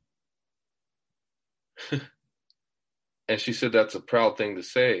myself. And she said, that's a proud thing to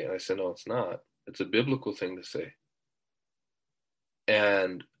say. And I said, no, it's not. It's a biblical thing to say.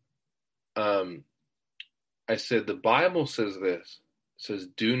 And I said, the Bible says this. It says,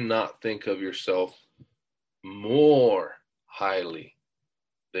 do not think of yourself more highly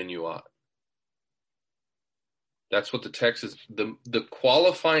than you ought. That's what the text is. The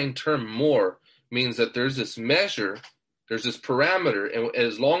qualifying term more means that there's this measure, there's this parameter, and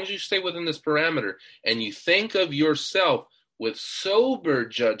as long as you stay within this parameter and you think of yourself with sober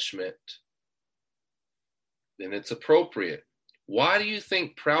judgment, then it's appropriate. Why do you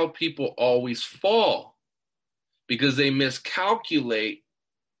think proud people always fall? Because they miscalculate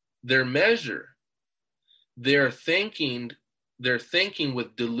their measure. They're thinking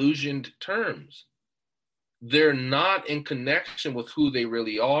with delusioned terms. They're not in connection with who they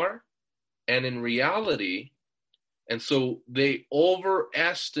really are and in reality. And so they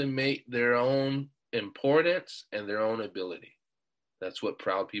overestimate their own importance and their own ability. That's what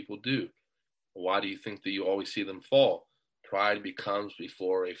proud people do. Why do you think that you always see them fall? Pride becomes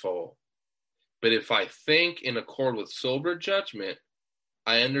before a fall. But if I think in accord with sober judgment,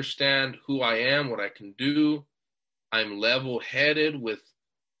 I understand who I am, what I can do. I'm level-headed with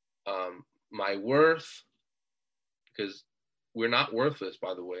my worth, because we're not worthless,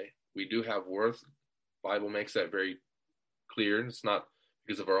 by the way. We do have worth. The Bible makes that very clear. It's not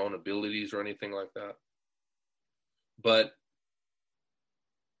because of our own abilities or anything like that. But,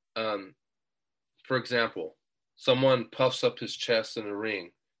 for example, someone puffs up his chest in a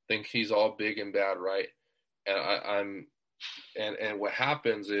ring, think he's all big and bad, right? And what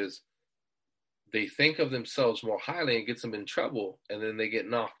happens is they think of themselves more highly and gets them in trouble, and then they get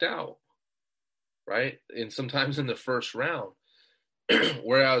knocked out, right? And sometimes in the first round.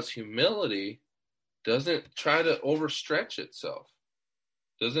 Whereas humility doesn't try to overstretch itself,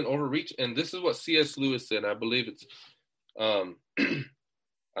 doesn't overreach. And this is what C.S. Lewis said. I believe it's, I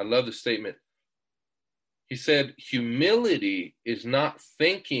love the statement. He said, humility is not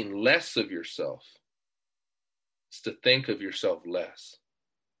thinking less of yourself. It's to think of yourself less.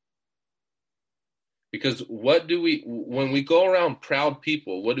 Because when we go around proud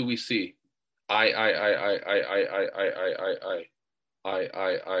people, what do we see? I.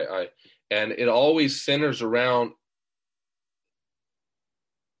 And it always centers around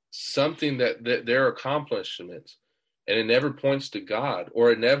something that their accomplishments, and it never points to God,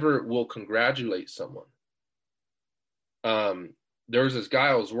 or it never will congratulate someone. There was this guy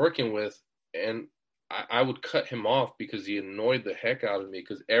I was working with, and I would cut him off because he annoyed the heck out of me,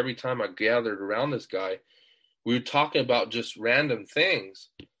 because every time I gathered around this guy, we were talking about just random things.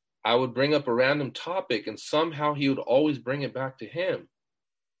 I would bring up a random topic, and somehow he would always bring it back to him.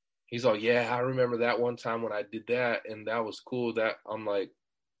 He's like, yeah, I remember that one time when I did that, and that was cool. That I'm like,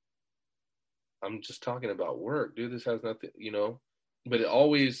 I'm just talking about work, dude. This has nothing, but it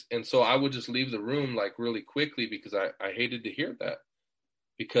always, and so I would just leave the room like really quickly because I hated to hear that.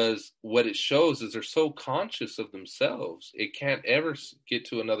 Because what it shows is they're so conscious of themselves, it can't ever get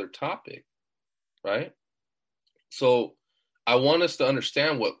to another topic, right? So I want us to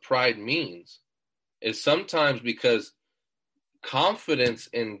understand what pride means. Is sometimes because confidence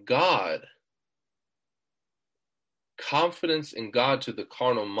in God to the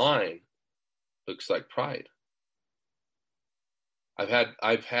carnal mind looks like pride.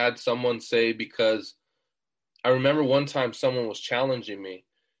 I've had someone say, because I remember one time someone was challenging me,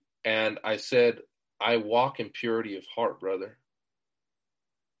 and I said, I walk in purity of heart, brother.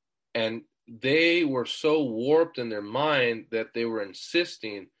 And they were so warped in their mind that they were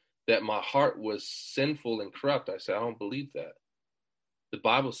insisting that my heart was sinful and corrupt. I said, I don't believe that. The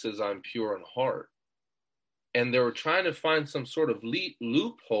Bible says I'm pure in heart. And they were trying to find some sort of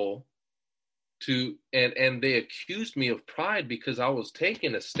loophole to, and they accused me of pride because I was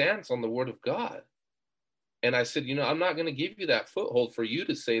taking a stance on the word of God. And I said, I'm not going to give you that foothold for you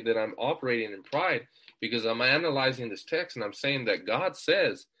to say that I'm operating in pride, because I'm analyzing this text and I'm saying that God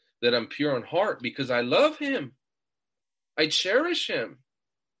says that I'm pure in heart because I love him. I cherish him.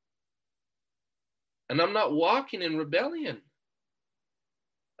 And I'm not walking in rebellion.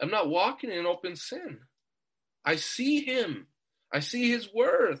 I'm not walking in open sin. I see him. I see his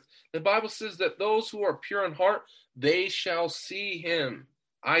worth. The Bible says that those who are pure in heart, they shall see him.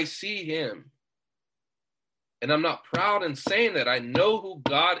 I see him. And I'm not proud in saying that. I know who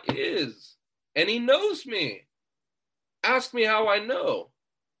God is. And he knows me. Ask me how I know.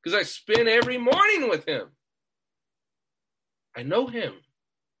 Because I spend every morning with him. I know him.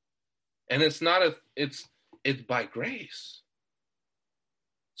 And it's by grace.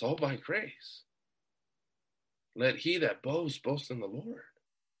 It's all by grace. Let he that boast in the Lord.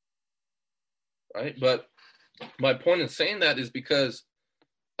 Right? But my point in saying that is because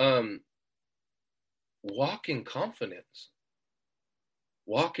walk in confidence.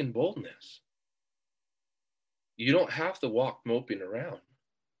 Walk in boldness. You don't have to walk moping around.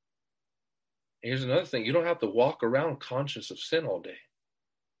 Here's another thing. You don't have to walk around conscious of sin all day.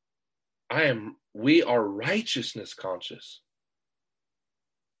 We are righteousness conscious.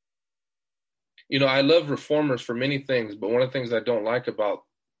 I love reformers for many things, but one of the things I don't like about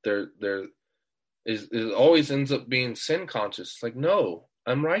their is it always ends up being sin conscious. Like, no,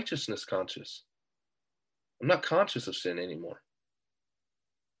 I'm righteousness conscious. I'm not conscious of sin anymore.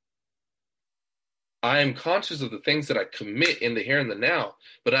 I am conscious of the things that I commit in the here and the now,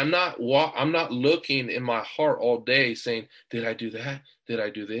 but I'm not looking in my heart all day saying, did I do that? Did I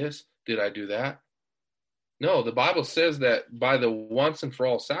do this? Did I do that? No, the Bible says that by the once and for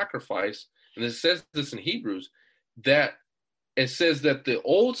all sacrifice, and it says this in Hebrews, that it says that the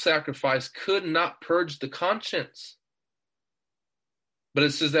old sacrifice could not purge the conscience. But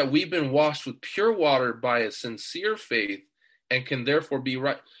it says that we've been washed with pure water by a sincere faith and can therefore be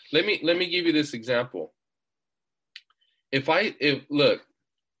right. Let me give you this example. If I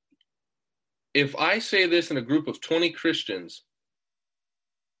say this in a group of 20 Christians,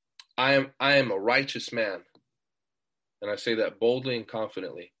 I am a righteous man, and I say that boldly and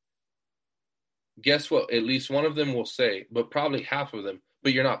confidently. Guess what? At least one of them will say, but probably half of them,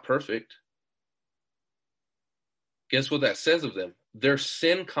 but you're not perfect. Guess what that says of them? They're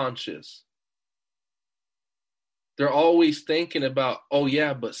sin conscious. They're always thinking about, oh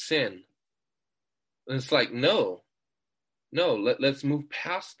yeah, but sin. And it's like, no, let's move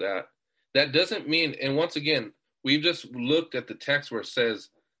past that. That doesn't mean, and once again, we've just looked at the text where it says,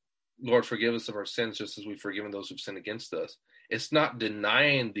 Lord, forgive us of our sins just as we've forgiven those who've sinned against us. It's not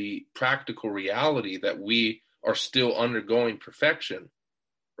denying the practical reality that we are still undergoing perfection,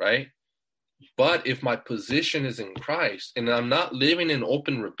 right? But if my position is in Christ and I'm not living in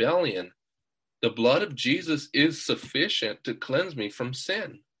open rebellion, the blood of Jesus is sufficient to cleanse me from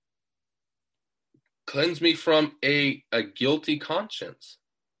sin. Cleanse me from a guilty conscience.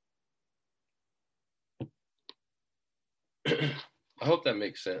 I hope that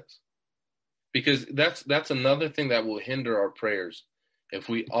makes sense. Because that's another thing that will hinder our prayers if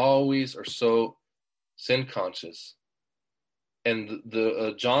we always are so sin conscious. And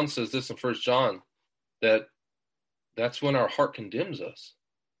the John says this in 1 John, that's when our heart condemns us.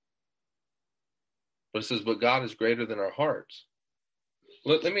 But it says, but God is greater than our hearts.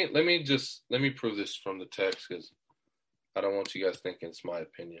 Let me prove this from the text, because I don't want you guys thinking it's my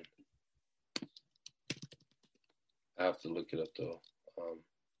opinion. I have to look it up though.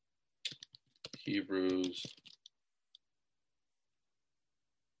 Hebrews.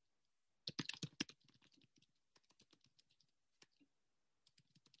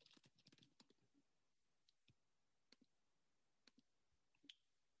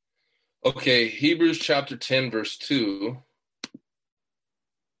 Okay, Hebrews chapter 10, verse 2.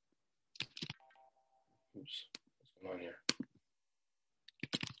 Oops, what's going on here?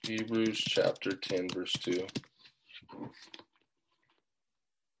 Hebrews chapter 10, verse 2.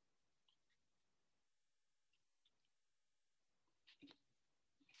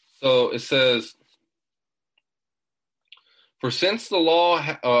 So it says, for since the law,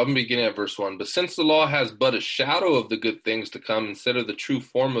 I'm beginning at verse 1, but since the law has but a shadow of the good things to come instead of the true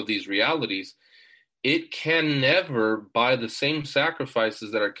form of these realities, it can never, by the same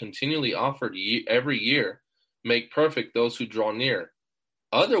sacrifices that are continually offered every year, make perfect those who draw near.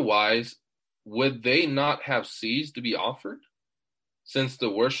 Otherwise, would they not have ceased to be offered? Since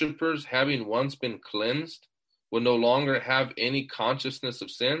the worshippers, having once been cleansed, would no longer have any consciousness of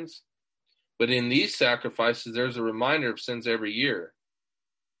sins? But in these sacrifices, there's a reminder of sins every year.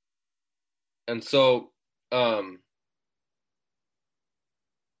 And so, so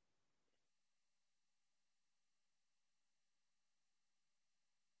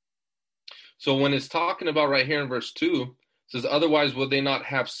when it's talking about right here in verse 2, it says, otherwise would they not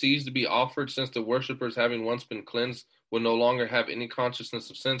have ceased to be offered, since the worshippers, having once been cleansed, would no longer have any consciousness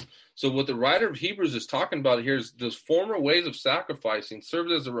of sins. So what the writer of Hebrews is talking about here is those former ways of sacrificing served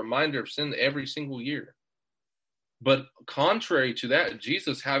as a reminder of sin every single year. But contrary to that,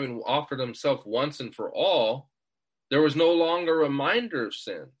 Jesus having offered himself once and for all, there was no longer a reminder of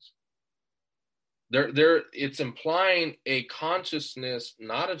sins. It's implying a consciousness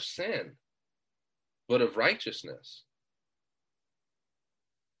not of sin, but of righteousness.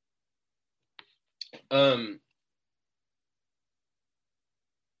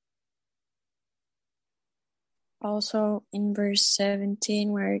 Also in verse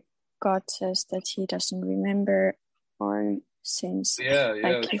 17, where God says that he doesn't remember our sins,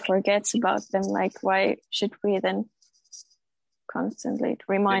 like he forgets about them. Like, why should we then constantly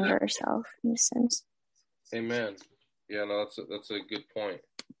remind ourselves in a sense? Amen. Yeah, no, that's a good point.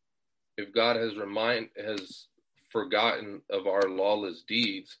 If God has forgotten of our lawless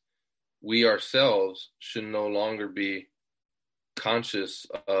deeds, we ourselves should no longer be conscious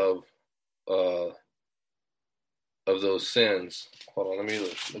of those sins. Hold on, let me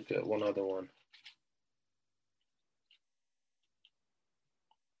look at one other one.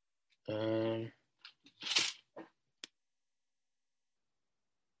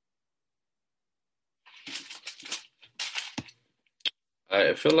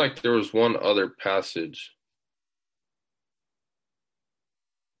 I feel like there was one other passage.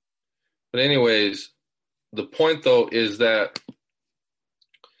 But anyways, the point though is that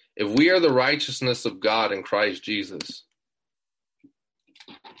if we are the righteousness of God in Christ Jesus,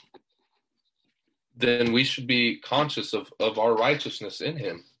 then we should be conscious of our righteousness in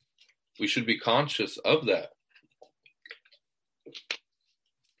him. We should be conscious of that.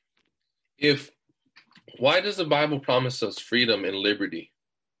 Why does the Bible promise us freedom and liberty?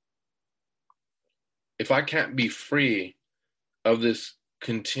 If I can't be free of this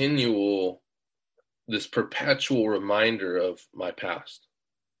perpetual reminder of my past,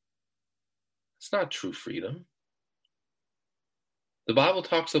 it's not true freedom. The Bible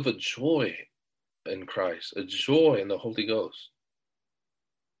talks of a joy in Christ, a joy in the Holy Ghost.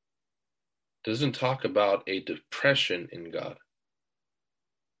 It doesn't talk about a depression in God.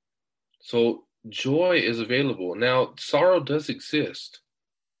 So joy is available. Now, sorrow does exist,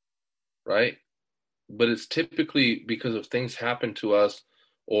 right? But it's typically because of things happen to us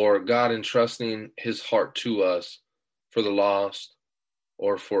or God entrusting his heart to us for the lost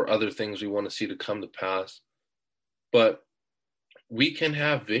or for other things we want to see to come to pass. But we can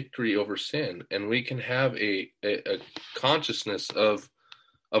have victory over sin, and we can have a consciousness of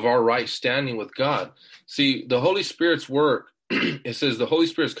our right standing with God. See, the Holy Spirit's work, it says the Holy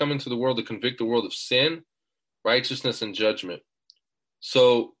Spirit's come into the world to convict the world of sin, righteousness, and judgment.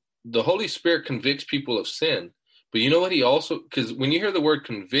 So the Holy Spirit convicts people of sin. But you know what he also, because when you hear the word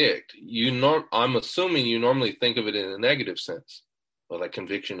convict, I'm assuming you normally think of it in a negative sense, or like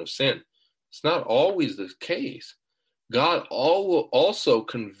conviction of sin. It's not always the case. God also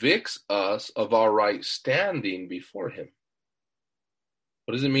convicts us of our right standing before him.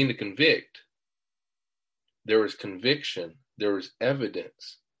 What does it mean to convict? There is conviction, there is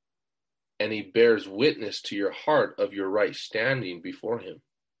evidence, and he bears witness to your heart of your right standing before him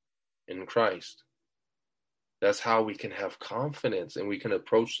in Christ. That's how we can have confidence and we can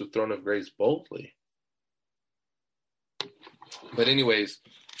approach the throne of grace boldly. But anyways,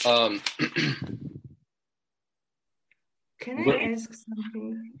 can I ask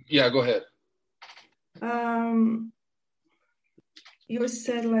something? Yeah, go ahead. You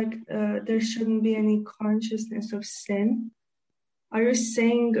said like there shouldn't be any consciousness of sin. Are you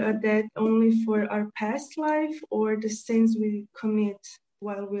saying that only for our past life, or the sins we commit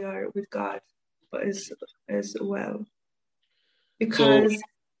while we are with God as well? Because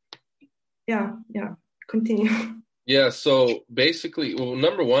continue. Yeah, so basically, well,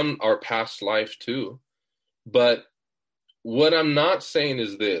 number one, our past life too. But what I'm not saying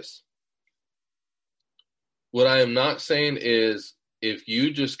is this. What I am not saying is if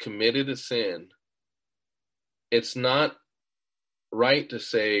you just committed a sin, it's not right to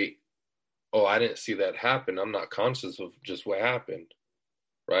say, oh, I didn't see that happen. I'm not conscious of just what happened,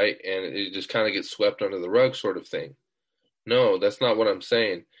 right? And it just kind of gets swept under the rug sort of thing. No, that's not what I'm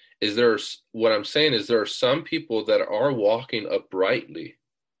saying. What I'm saying is there are some people that are walking uprightly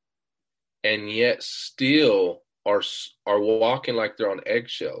and yet still are walking like they're on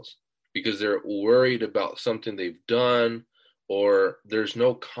eggshells because they're worried about something they've done, or there's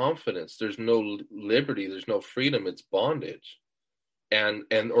no confidence, there's no liberty, there's no freedom, it's bondage. And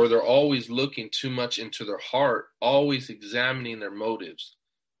or they're always looking too much into their heart, always examining their motives.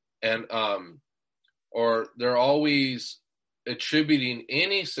 And or they're always attributing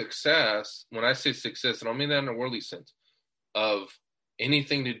any success. When I say success, I don't mean that in a worldly sense, of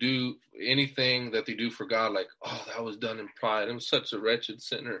anything that they do for God, like, oh, that was done in pride, I'm such a wretched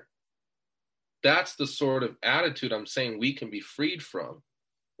sinner. That's the sort of attitude I'm saying we can be freed from,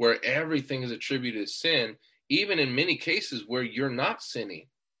 where everything is attributed to sin, even in many cases where you're not sinning,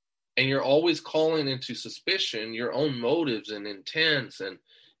 and you're always calling into suspicion your own motives and intents, and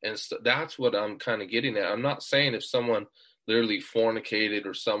that's what I'm kind of getting at. I'm not saying if someone literally fornicated,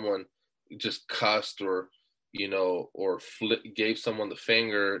 or someone just cussed, or or gave someone the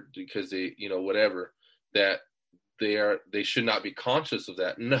finger because they, whatever, that they should not be conscious of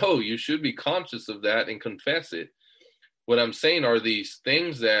that. No, you should be conscious of that and confess it. What I'm saying are these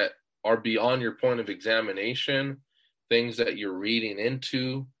things that are beyond your point of examination, things that you're reading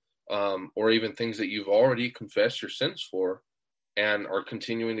into, or even things that you've already confessed your sins for and are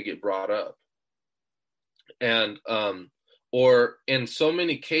continuing to get brought up. And or in so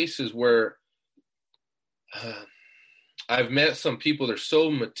many cases where I've met some people, they're so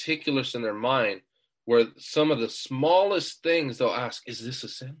meticulous in their mind, where some of the smallest things they'll ask, is this a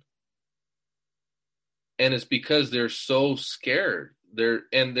sin? And it's because they're so scared.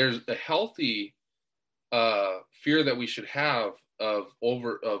 And there's a healthy fear that we should have of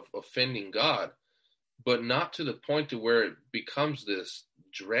offending God, but not to the point to where it becomes this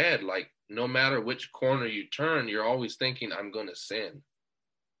dread, like no matter which corner you turn, you're always thinking, I'm going to sin.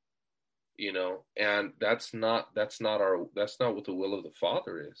 And that's not what the will of the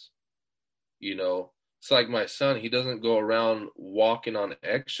Father is. It's like my son, he doesn't go around walking on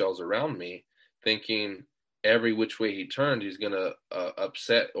eggshells around me thinking every which way he turned, he's going to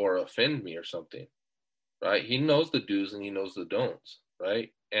upset or offend me or something, right? He knows the do's and he knows the don'ts,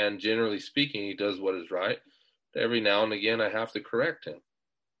 right? And generally speaking, he does what is right. Every now and again, I have to correct him,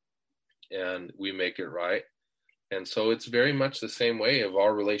 and we make it right. And so it's very much the same way of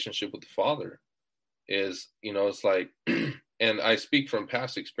our relationship with the Father is, it's like, and I speak from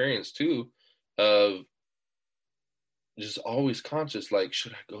past experience too, of just always conscious, like,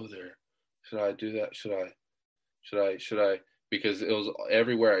 should I go there? Should I do that? Should I? Because it was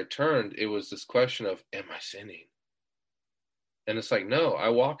everywhere I turned, it was this question of, am I sinning? And it's like, no, I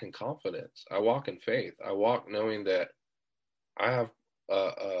walk in confidence. I walk in faith. I walk knowing that I have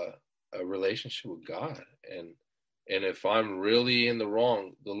a relationship with God. And if I'm really in the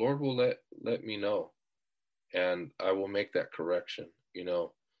wrong, the Lord will let me know. And I will make that correction,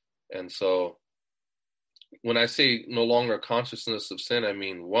 And so when I say no longer consciousness of sin, I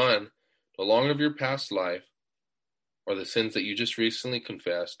mean, one, no longer of your past life or the sins that you just recently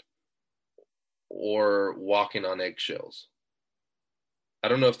confessed, or walking on eggshells. I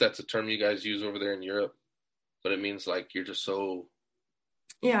don't know if that's a term you guys use over there in Europe, but it means like you're just so.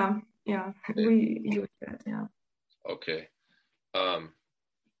 Yeah, we use that, yeah. Okay.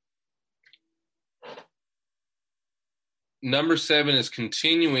 Number 7 is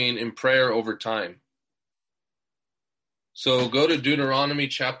continuing in prayer over time. So go to Deuteronomy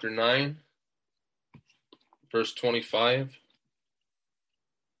chapter 9, verse 25.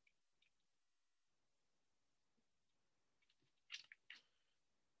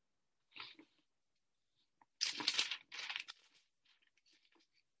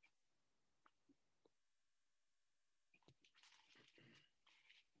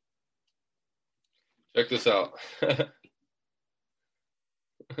 Check this out.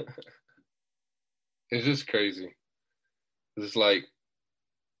 It's just crazy. It's like,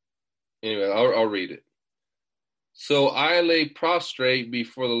 anyway, I'll read it. So I lay prostrate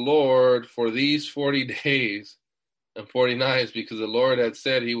before the Lord for these 40 days, and 49 is because the Lord had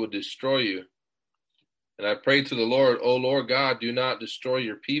said he would destroy you. And I prayed to the Lord, O Lord God, do not destroy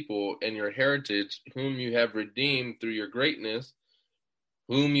your people and your heritage, whom you have redeemed through your greatness,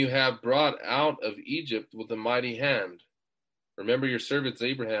 whom you have brought out of Egypt with a mighty hand. Remember your servants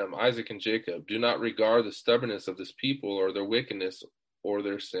Abraham, Isaac, and Jacob. Do not regard the stubbornness of this people or their wickedness or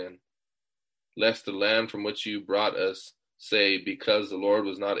their sin, lest the land from which you brought us say, because the Lord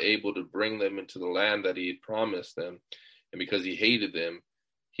was not able to bring them into the land that he had promised them, and because he hated them,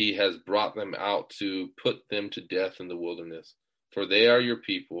 he has brought them out to put them to death in the wilderness. For they are your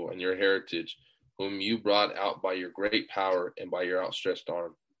people and your heritage, whom you brought out by your great power and by your outstretched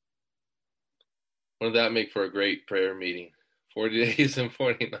arm. Wouldn't that make for a great prayer meeting? 40 days and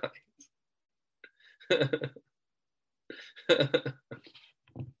 40 nights.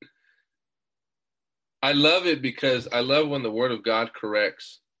 I love it because I love when the Word of God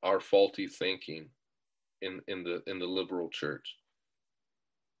corrects our faulty thinking in the liberal church.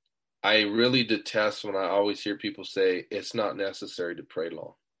 I really detest when I always hear people say it's not necessary to pray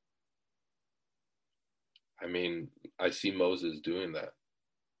long. I mean, I see Moses doing that.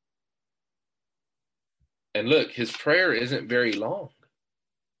 And look, his prayer isn't very long.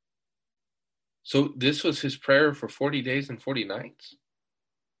 So this was his prayer for 40 days and 40 nights?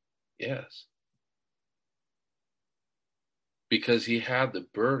 Yes. Because he had the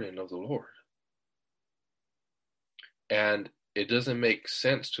burden of the Lord. And it doesn't make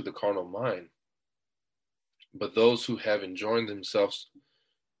sense to the carnal mind. But those who have enjoined themselves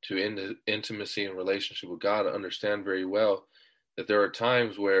to intimacy and relationship with God understand very well that there are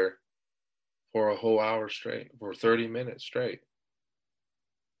times where for a whole hour straight, for 30 minutes straight,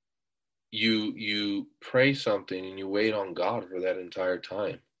 you pray something and you wait on God for that entire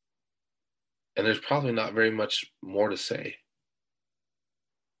time. And there's probably not very much more to say.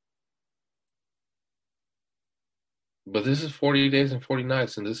 But this is 40 days and 40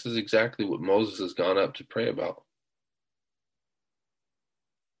 nights, and this is exactly what Moses has gone up to pray about.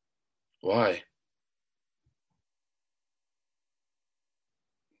 Why?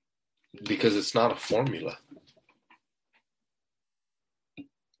 Because it's not a formula.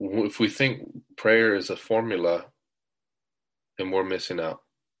 If we think prayer is a formula, then we're missing out.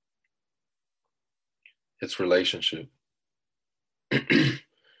 It's relationship.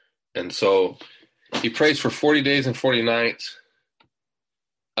 And so he prays for 40 days and 40 nights.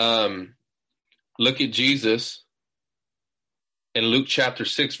 Look at Jesus in Luke chapter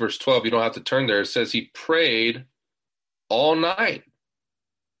 6, verse 12. You don't have to turn there. It says he prayed all night.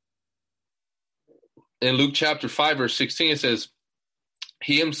 In Luke chapter 5, verse 16, it says,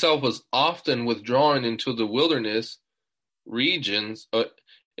 he himself was often withdrawn into the wilderness regions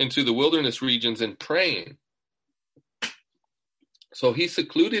and praying. So he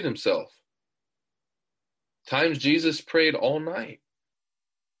secluded himself. Times Jesus prayed all night.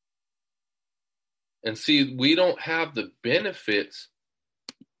 And see, we don't have the benefits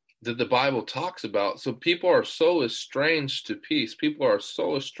that the Bible talks about. So people are so estranged to peace. People are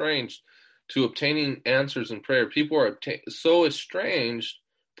so estranged to obtaining answers in prayer. People are so estranged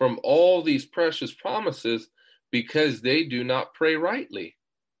from all these precious promises because they do not pray rightly.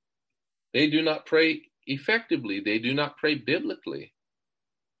 They do not pray effectively. They do not pray biblically.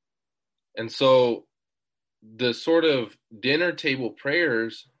 And so the sort of dinner table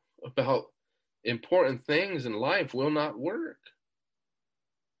prayers about important things in life will not work.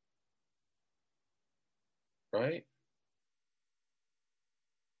 Right?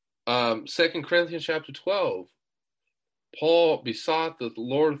 2 Corinthians chapter 12, Paul besought the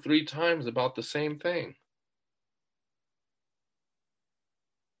Lord 3 times about the same thing.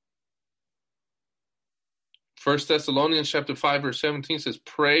 First Thessalonians chapter 5, verse 17 says,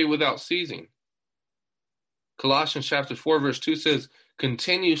 pray without ceasing. Colossians chapter 4, verse 2 says,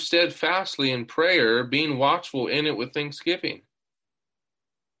 continue steadfastly in prayer, being watchful in it with thanksgiving.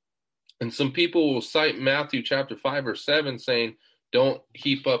 And some people will cite Matthew chapter 5, verse 7 saying, don't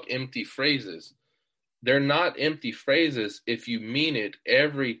heap up empty phrases. They're not empty phrases if you mean it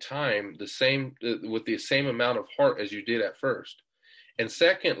every time the same with the same amount of heart as you did at first. And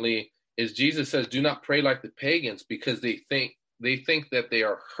secondly, is Jesus says, do not pray like the pagans because they think that they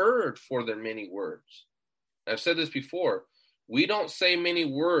are heard for their many words. I've said this before. We don't say many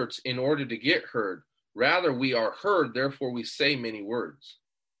words in order to get heard. Rather, we are heard, therefore we say many words.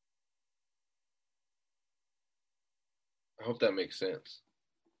 I hope that makes sense.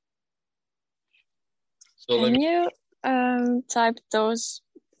 So Can you type those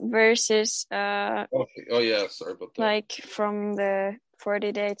verses? Okay. Oh yeah, sorry about that. Like from the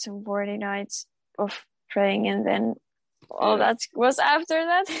 40 days and 40 nights of praying, and then all that was after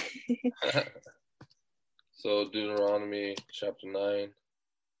that. So Deuteronomy chapter 9.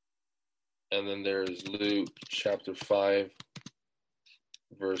 And then there's Luke chapter 5,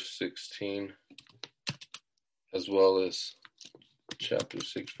 verse 16, as well as chapter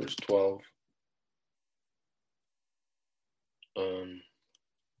 6, verse 12. 2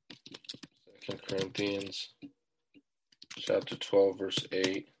 Corinthians chapter 12, verse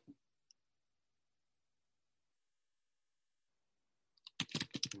 8.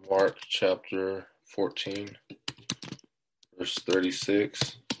 Mark chapter 14, verse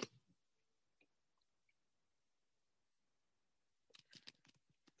 36.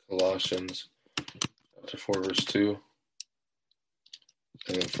 Colossians chapter 4, verse 2.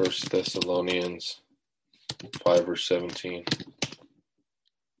 And then 1 Thessalonians 5, verse 17.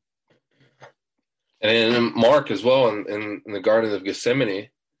 And in Mark as well, in the Garden of Gethsemane,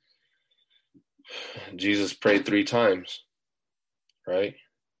 Jesus prayed 3 times, right?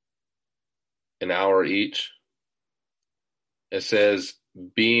 An hour each. It says,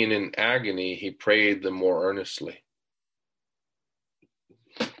 being in agony, he prayed the more earnestly.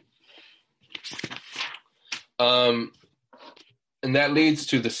 And that leads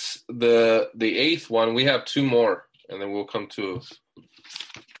to the 8th one. We have 2 more, and then we'll come to.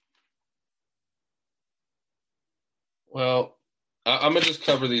 Well, I'm gonna just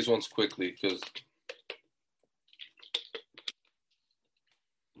cover these ones quickly because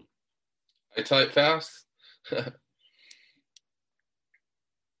I type fast.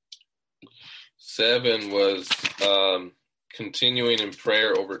 7 was continuing in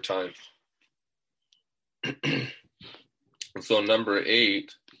prayer over time. And so number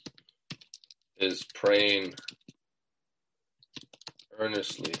 8 is praying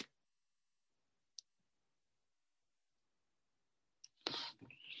earnestly.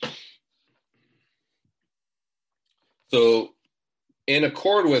 So in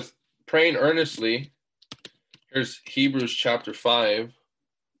accord with praying earnestly, here's Hebrews chapter 5,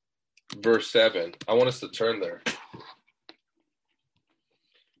 verse 7. I want us to turn there.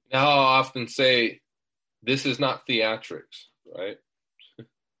 Now I often say, this is not theatrics, right?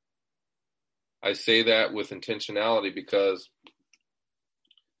 I say that with intentionality because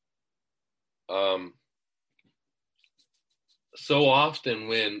so often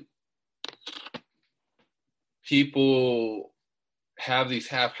when people have these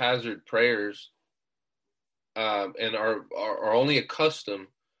haphazard prayers and are only accustomed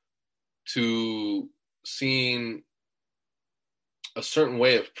to seeing a certain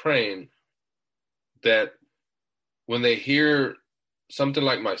way of praying, that when they hear something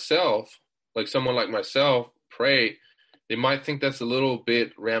like myself, like someone like myself pray, they might think that's a little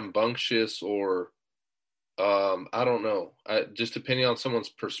bit rambunctious or I don't know. Just depending on someone's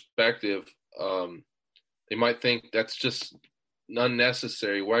perspective, they might think that's just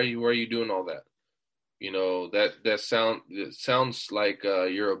unnecessary. Why are you doing all that? You know, it sounds like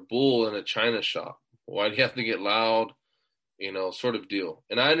you're a bull in a china shop. Why do you have to get loud? You know, sort of deal.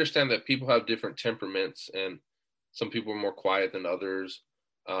 And I understand that people have different temperaments and some people are more quiet than others.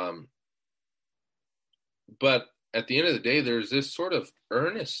 But at the end of the day, there's this sort of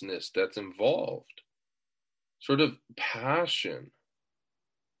earnestness that's involved, sort of passion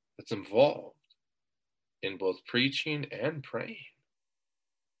that's involved in both preaching and praying.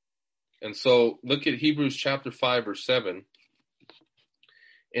 And so look at Hebrews chapter 5, verse 7.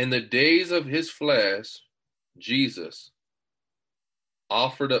 In the days of his flesh, Jesus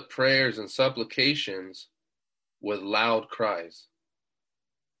offered up prayers and supplications with loud cries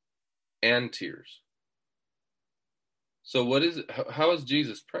and tears. So how is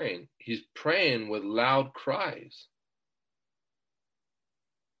Jesus praying? He's praying with loud cries.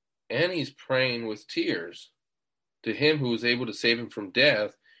 And he's praying with tears to him who was able to save him from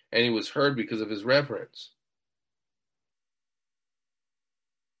death, and he was heard because of his reverence.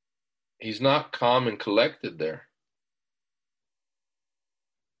 He's not calm and collected there.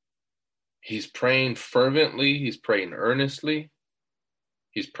 He's praying fervently. He's praying earnestly.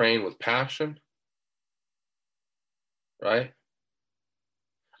 He's praying with passion. Right?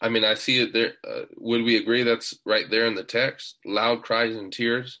 I mean, I see it there. Would we agree that's right there in the text? Loud cries and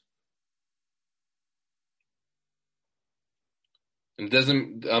tears.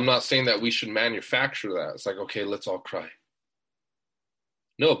 I'm not saying that we should manufacture that. It's like, okay, let's all cry.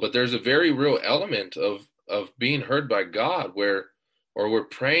 No, but there's a very real element of being heard by God where we're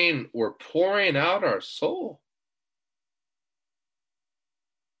praying, we're pouring out our soul.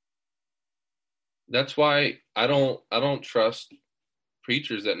 That's why I don't trust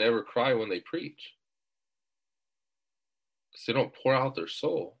preachers that never cry when they preach. Because they don't pour out their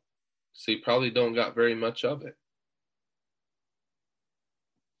soul. So you probably don't got very much of it.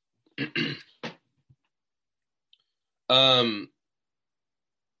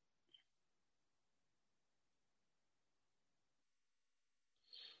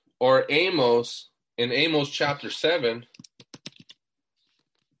 Or Amos, in Amos chapter 7,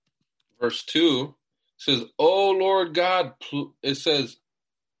 verse 2, says, "O Lord God," it says,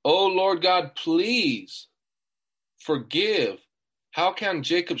 "O Lord God, please forgive. How can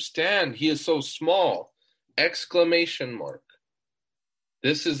Jacob stand? He is so small." Exclamation mark.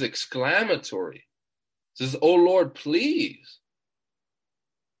 This is exclamatory. It says, "Oh Lord, please."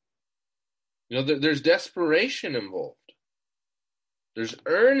 You know, there's desperation involved. There's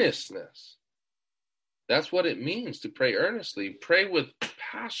earnestness. That's what it means to pray earnestly. Pray with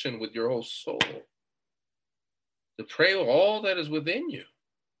passion, with your whole soul. To pray with all that is within you.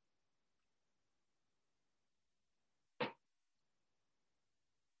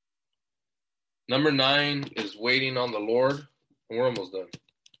 Number 9 is waiting on the Lord. We're almost done.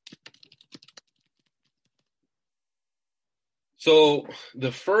 So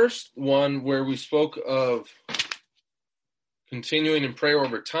the first one where we spoke of continuing in prayer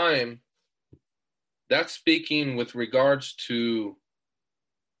over time, that's speaking with regards to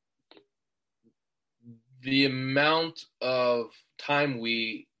the amount of time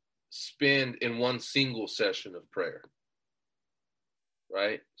we spend in one single session of prayer,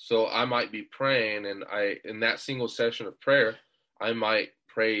 right? So I might be praying, and in that single session of prayer, I might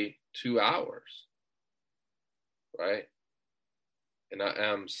pray 2 hours, right? And I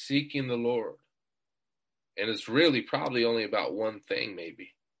am seeking the Lord. And it's really probably only about one thing,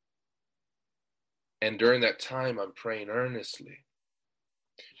 maybe. And during that time, I'm praying earnestly.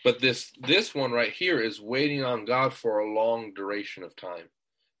 But this one right here is waiting on God for a long duration of time.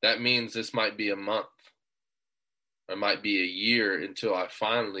 That means this might be a month. It might be a year until I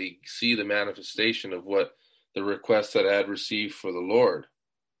finally see the manifestation of what the request that I had received for the Lord.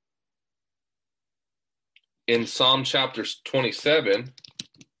 In Psalm chapter 27,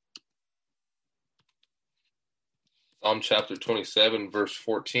 Psalm chapter 27, verse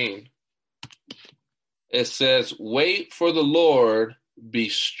 14, it says, "Wait for the Lord, be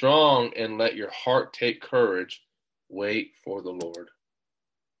strong, and let your heart take courage. Wait for the Lord."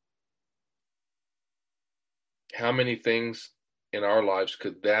 How many things in our lives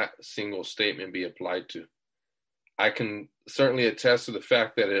could that single statement be applied to? I can certainly attest to the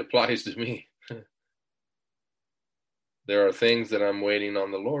fact that it applies to me. There are things that I'm waiting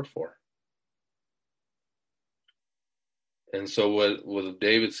on the Lord for. And so what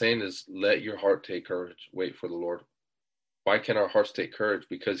David's saying is, let your heart take courage. Wait for the Lord. Why can our hearts take courage?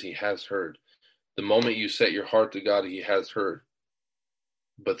 Because he has heard. The moment you set your heart to God, he has heard.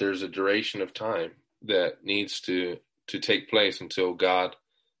 But there's a duration of time that needs to take place until God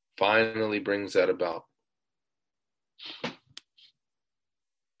finally brings that about.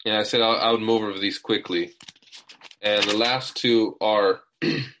 And I said I would move over these quickly. And the last two are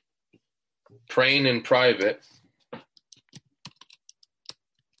praying in private.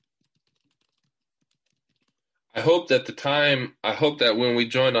 I hope that when we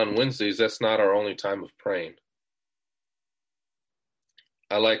join on Wednesdays, that's not our only time of praying.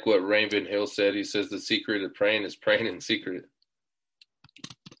 I like what Raven Hill said. He says the secret of praying is praying in secret.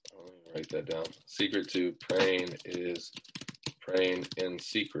 Let me write that down. Secret to praying is praying in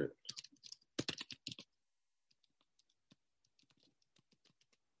secret.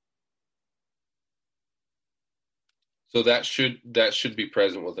 So that should be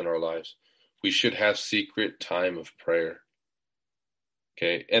present within our lives. We should have secret time of prayer.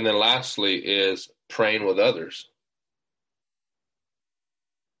 Okay. And then lastly is praying with others.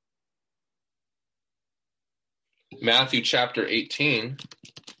 Matthew chapter 18,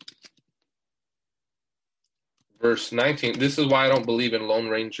 verse 19. This is why I don't believe in Lone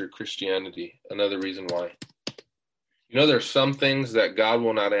Ranger Christianity. Another reason why. You know, there's some things that God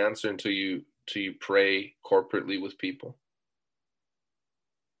will not answer until you pray corporately with people.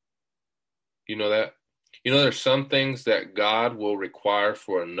 You know that? You know, there's some things that God will require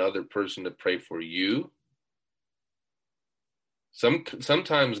for another person to pray for you.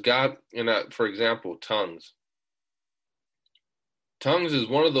 Sometimes God, for example, tongues. Tongues is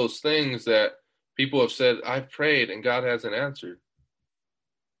one of those things that people have said, I've prayed and God hasn't answered.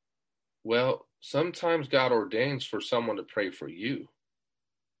 Well, sometimes God ordains for someone to pray for you.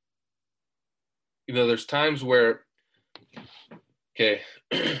 You know, there's times where,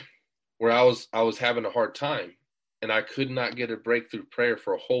 where I was having a hard time and I could not get a breakthrough prayer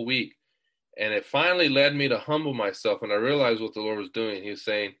for a whole week. And it finally led me to humble myself. And I realized what the Lord was doing. He was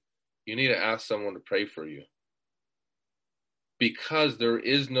saying, you need to ask someone to pray for you. Because there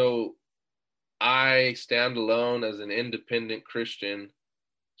is no, I stand alone as an independent Christian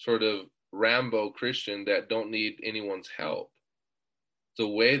sort of Rambo Christian that don't need anyone's help. It's a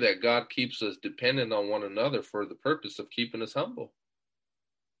way that God keeps us dependent on one another for the purpose of keeping us humble.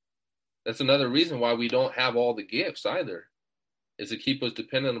 That's another reason why we don't have all the gifts either, is to keep us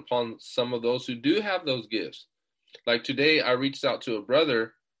dependent upon some of those who do have those gifts. Like today, I reached out to a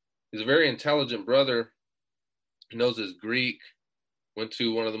brother. He's a very intelligent brother. He knows his Greek, went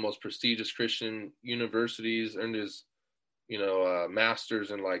to one of the most prestigious Christian universities, earned his,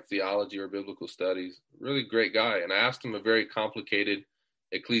 master's in like theology or biblical studies. Really great guy. And I asked him a very complicated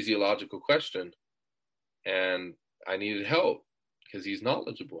ecclesiological question, and I needed help because he's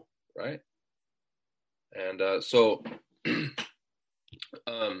knowledgeable, right? And so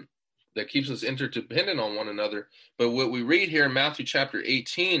that keeps us interdependent on one another. But what we read here in Matthew chapter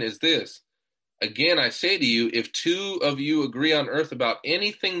 18 is this: again, I say to you, if two of you agree on earth about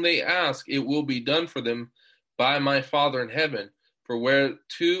anything they ask, it will be done for them by my Father in heaven. For where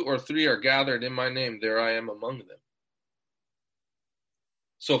 2 or 3 are gathered in my name, there I am among them.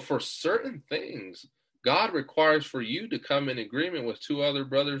 So for certain things, God requires for you to come in agreement with 2 other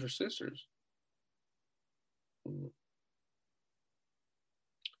brothers or sisters.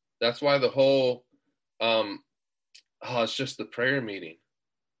 That's why the whole, it's just the prayer meeting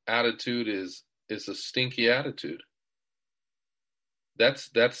attitude is a stinky attitude.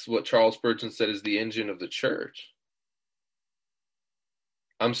 That's what Charles Spurgeon said is the engine of the church.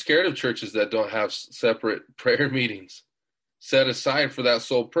 I'm scared of churches that don't have separate prayer meetings set aside for that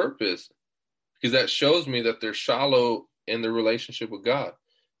sole purpose, because that shows me that they're shallow in their relationship with God.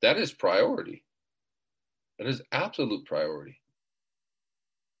 That is priority. That is absolute priority.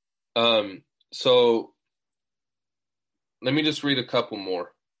 So let me just read a couple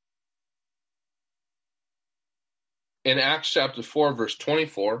more. In Acts chapter 4, verse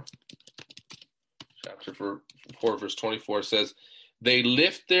 24, chapter 4, verse 24 says, they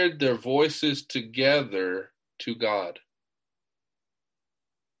lifted their voices together to God.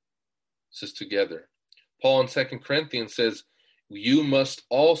 It says together. Paul in 2 Corinthians says, you must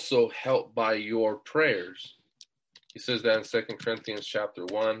also help by your prayers. He says that in 2 Corinthians chapter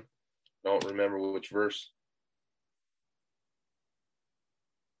 1. I don't remember which verse.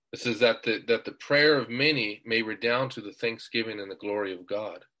 It says that the prayer of many may redound to the thanksgiving and the glory of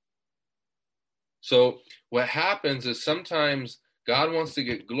God. So what happens is sometimes God wants to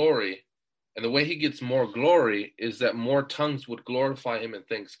get glory, and the way he gets more glory is that more tongues would glorify him in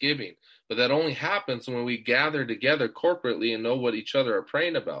thanksgiving. But that only happens when we gather together corporately and know what each other are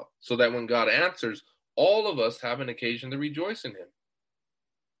praying about, so that when God answers, all of us have an occasion to rejoice in him.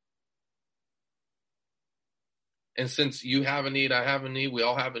 And since you have a need, I have a need, we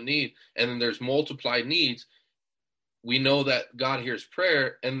all have a need, and then there's multiplied needs, we know that God hears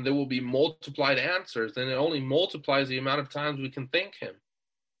prayer, and there will be multiplied answers, and it only multiplies the amount of times we can thank him.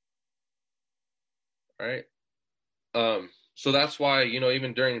 Right? So that's why,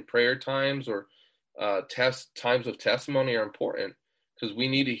 even during prayer times or times of testimony are important, because we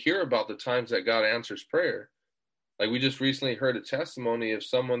need to hear about the times that God answers prayer. Like we just recently heard a testimony of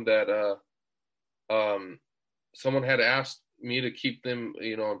someone that someone had asked me to keep them,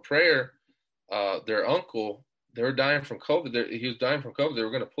 in prayer. Their uncle, they were dying from COVID. He was dying from COVID. They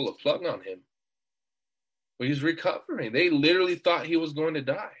were going to pull a plug on him, but he's recovering. They literally thought he was going to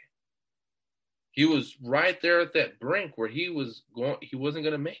die. He was right there at that brink where he wasn't going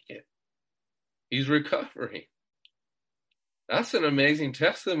to make it. He's recovering. That's an amazing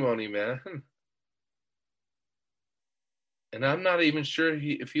testimony, man. And I'm not even sure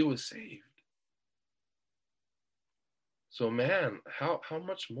if he was saved. So, man, how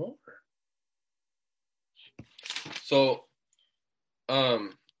much more? So,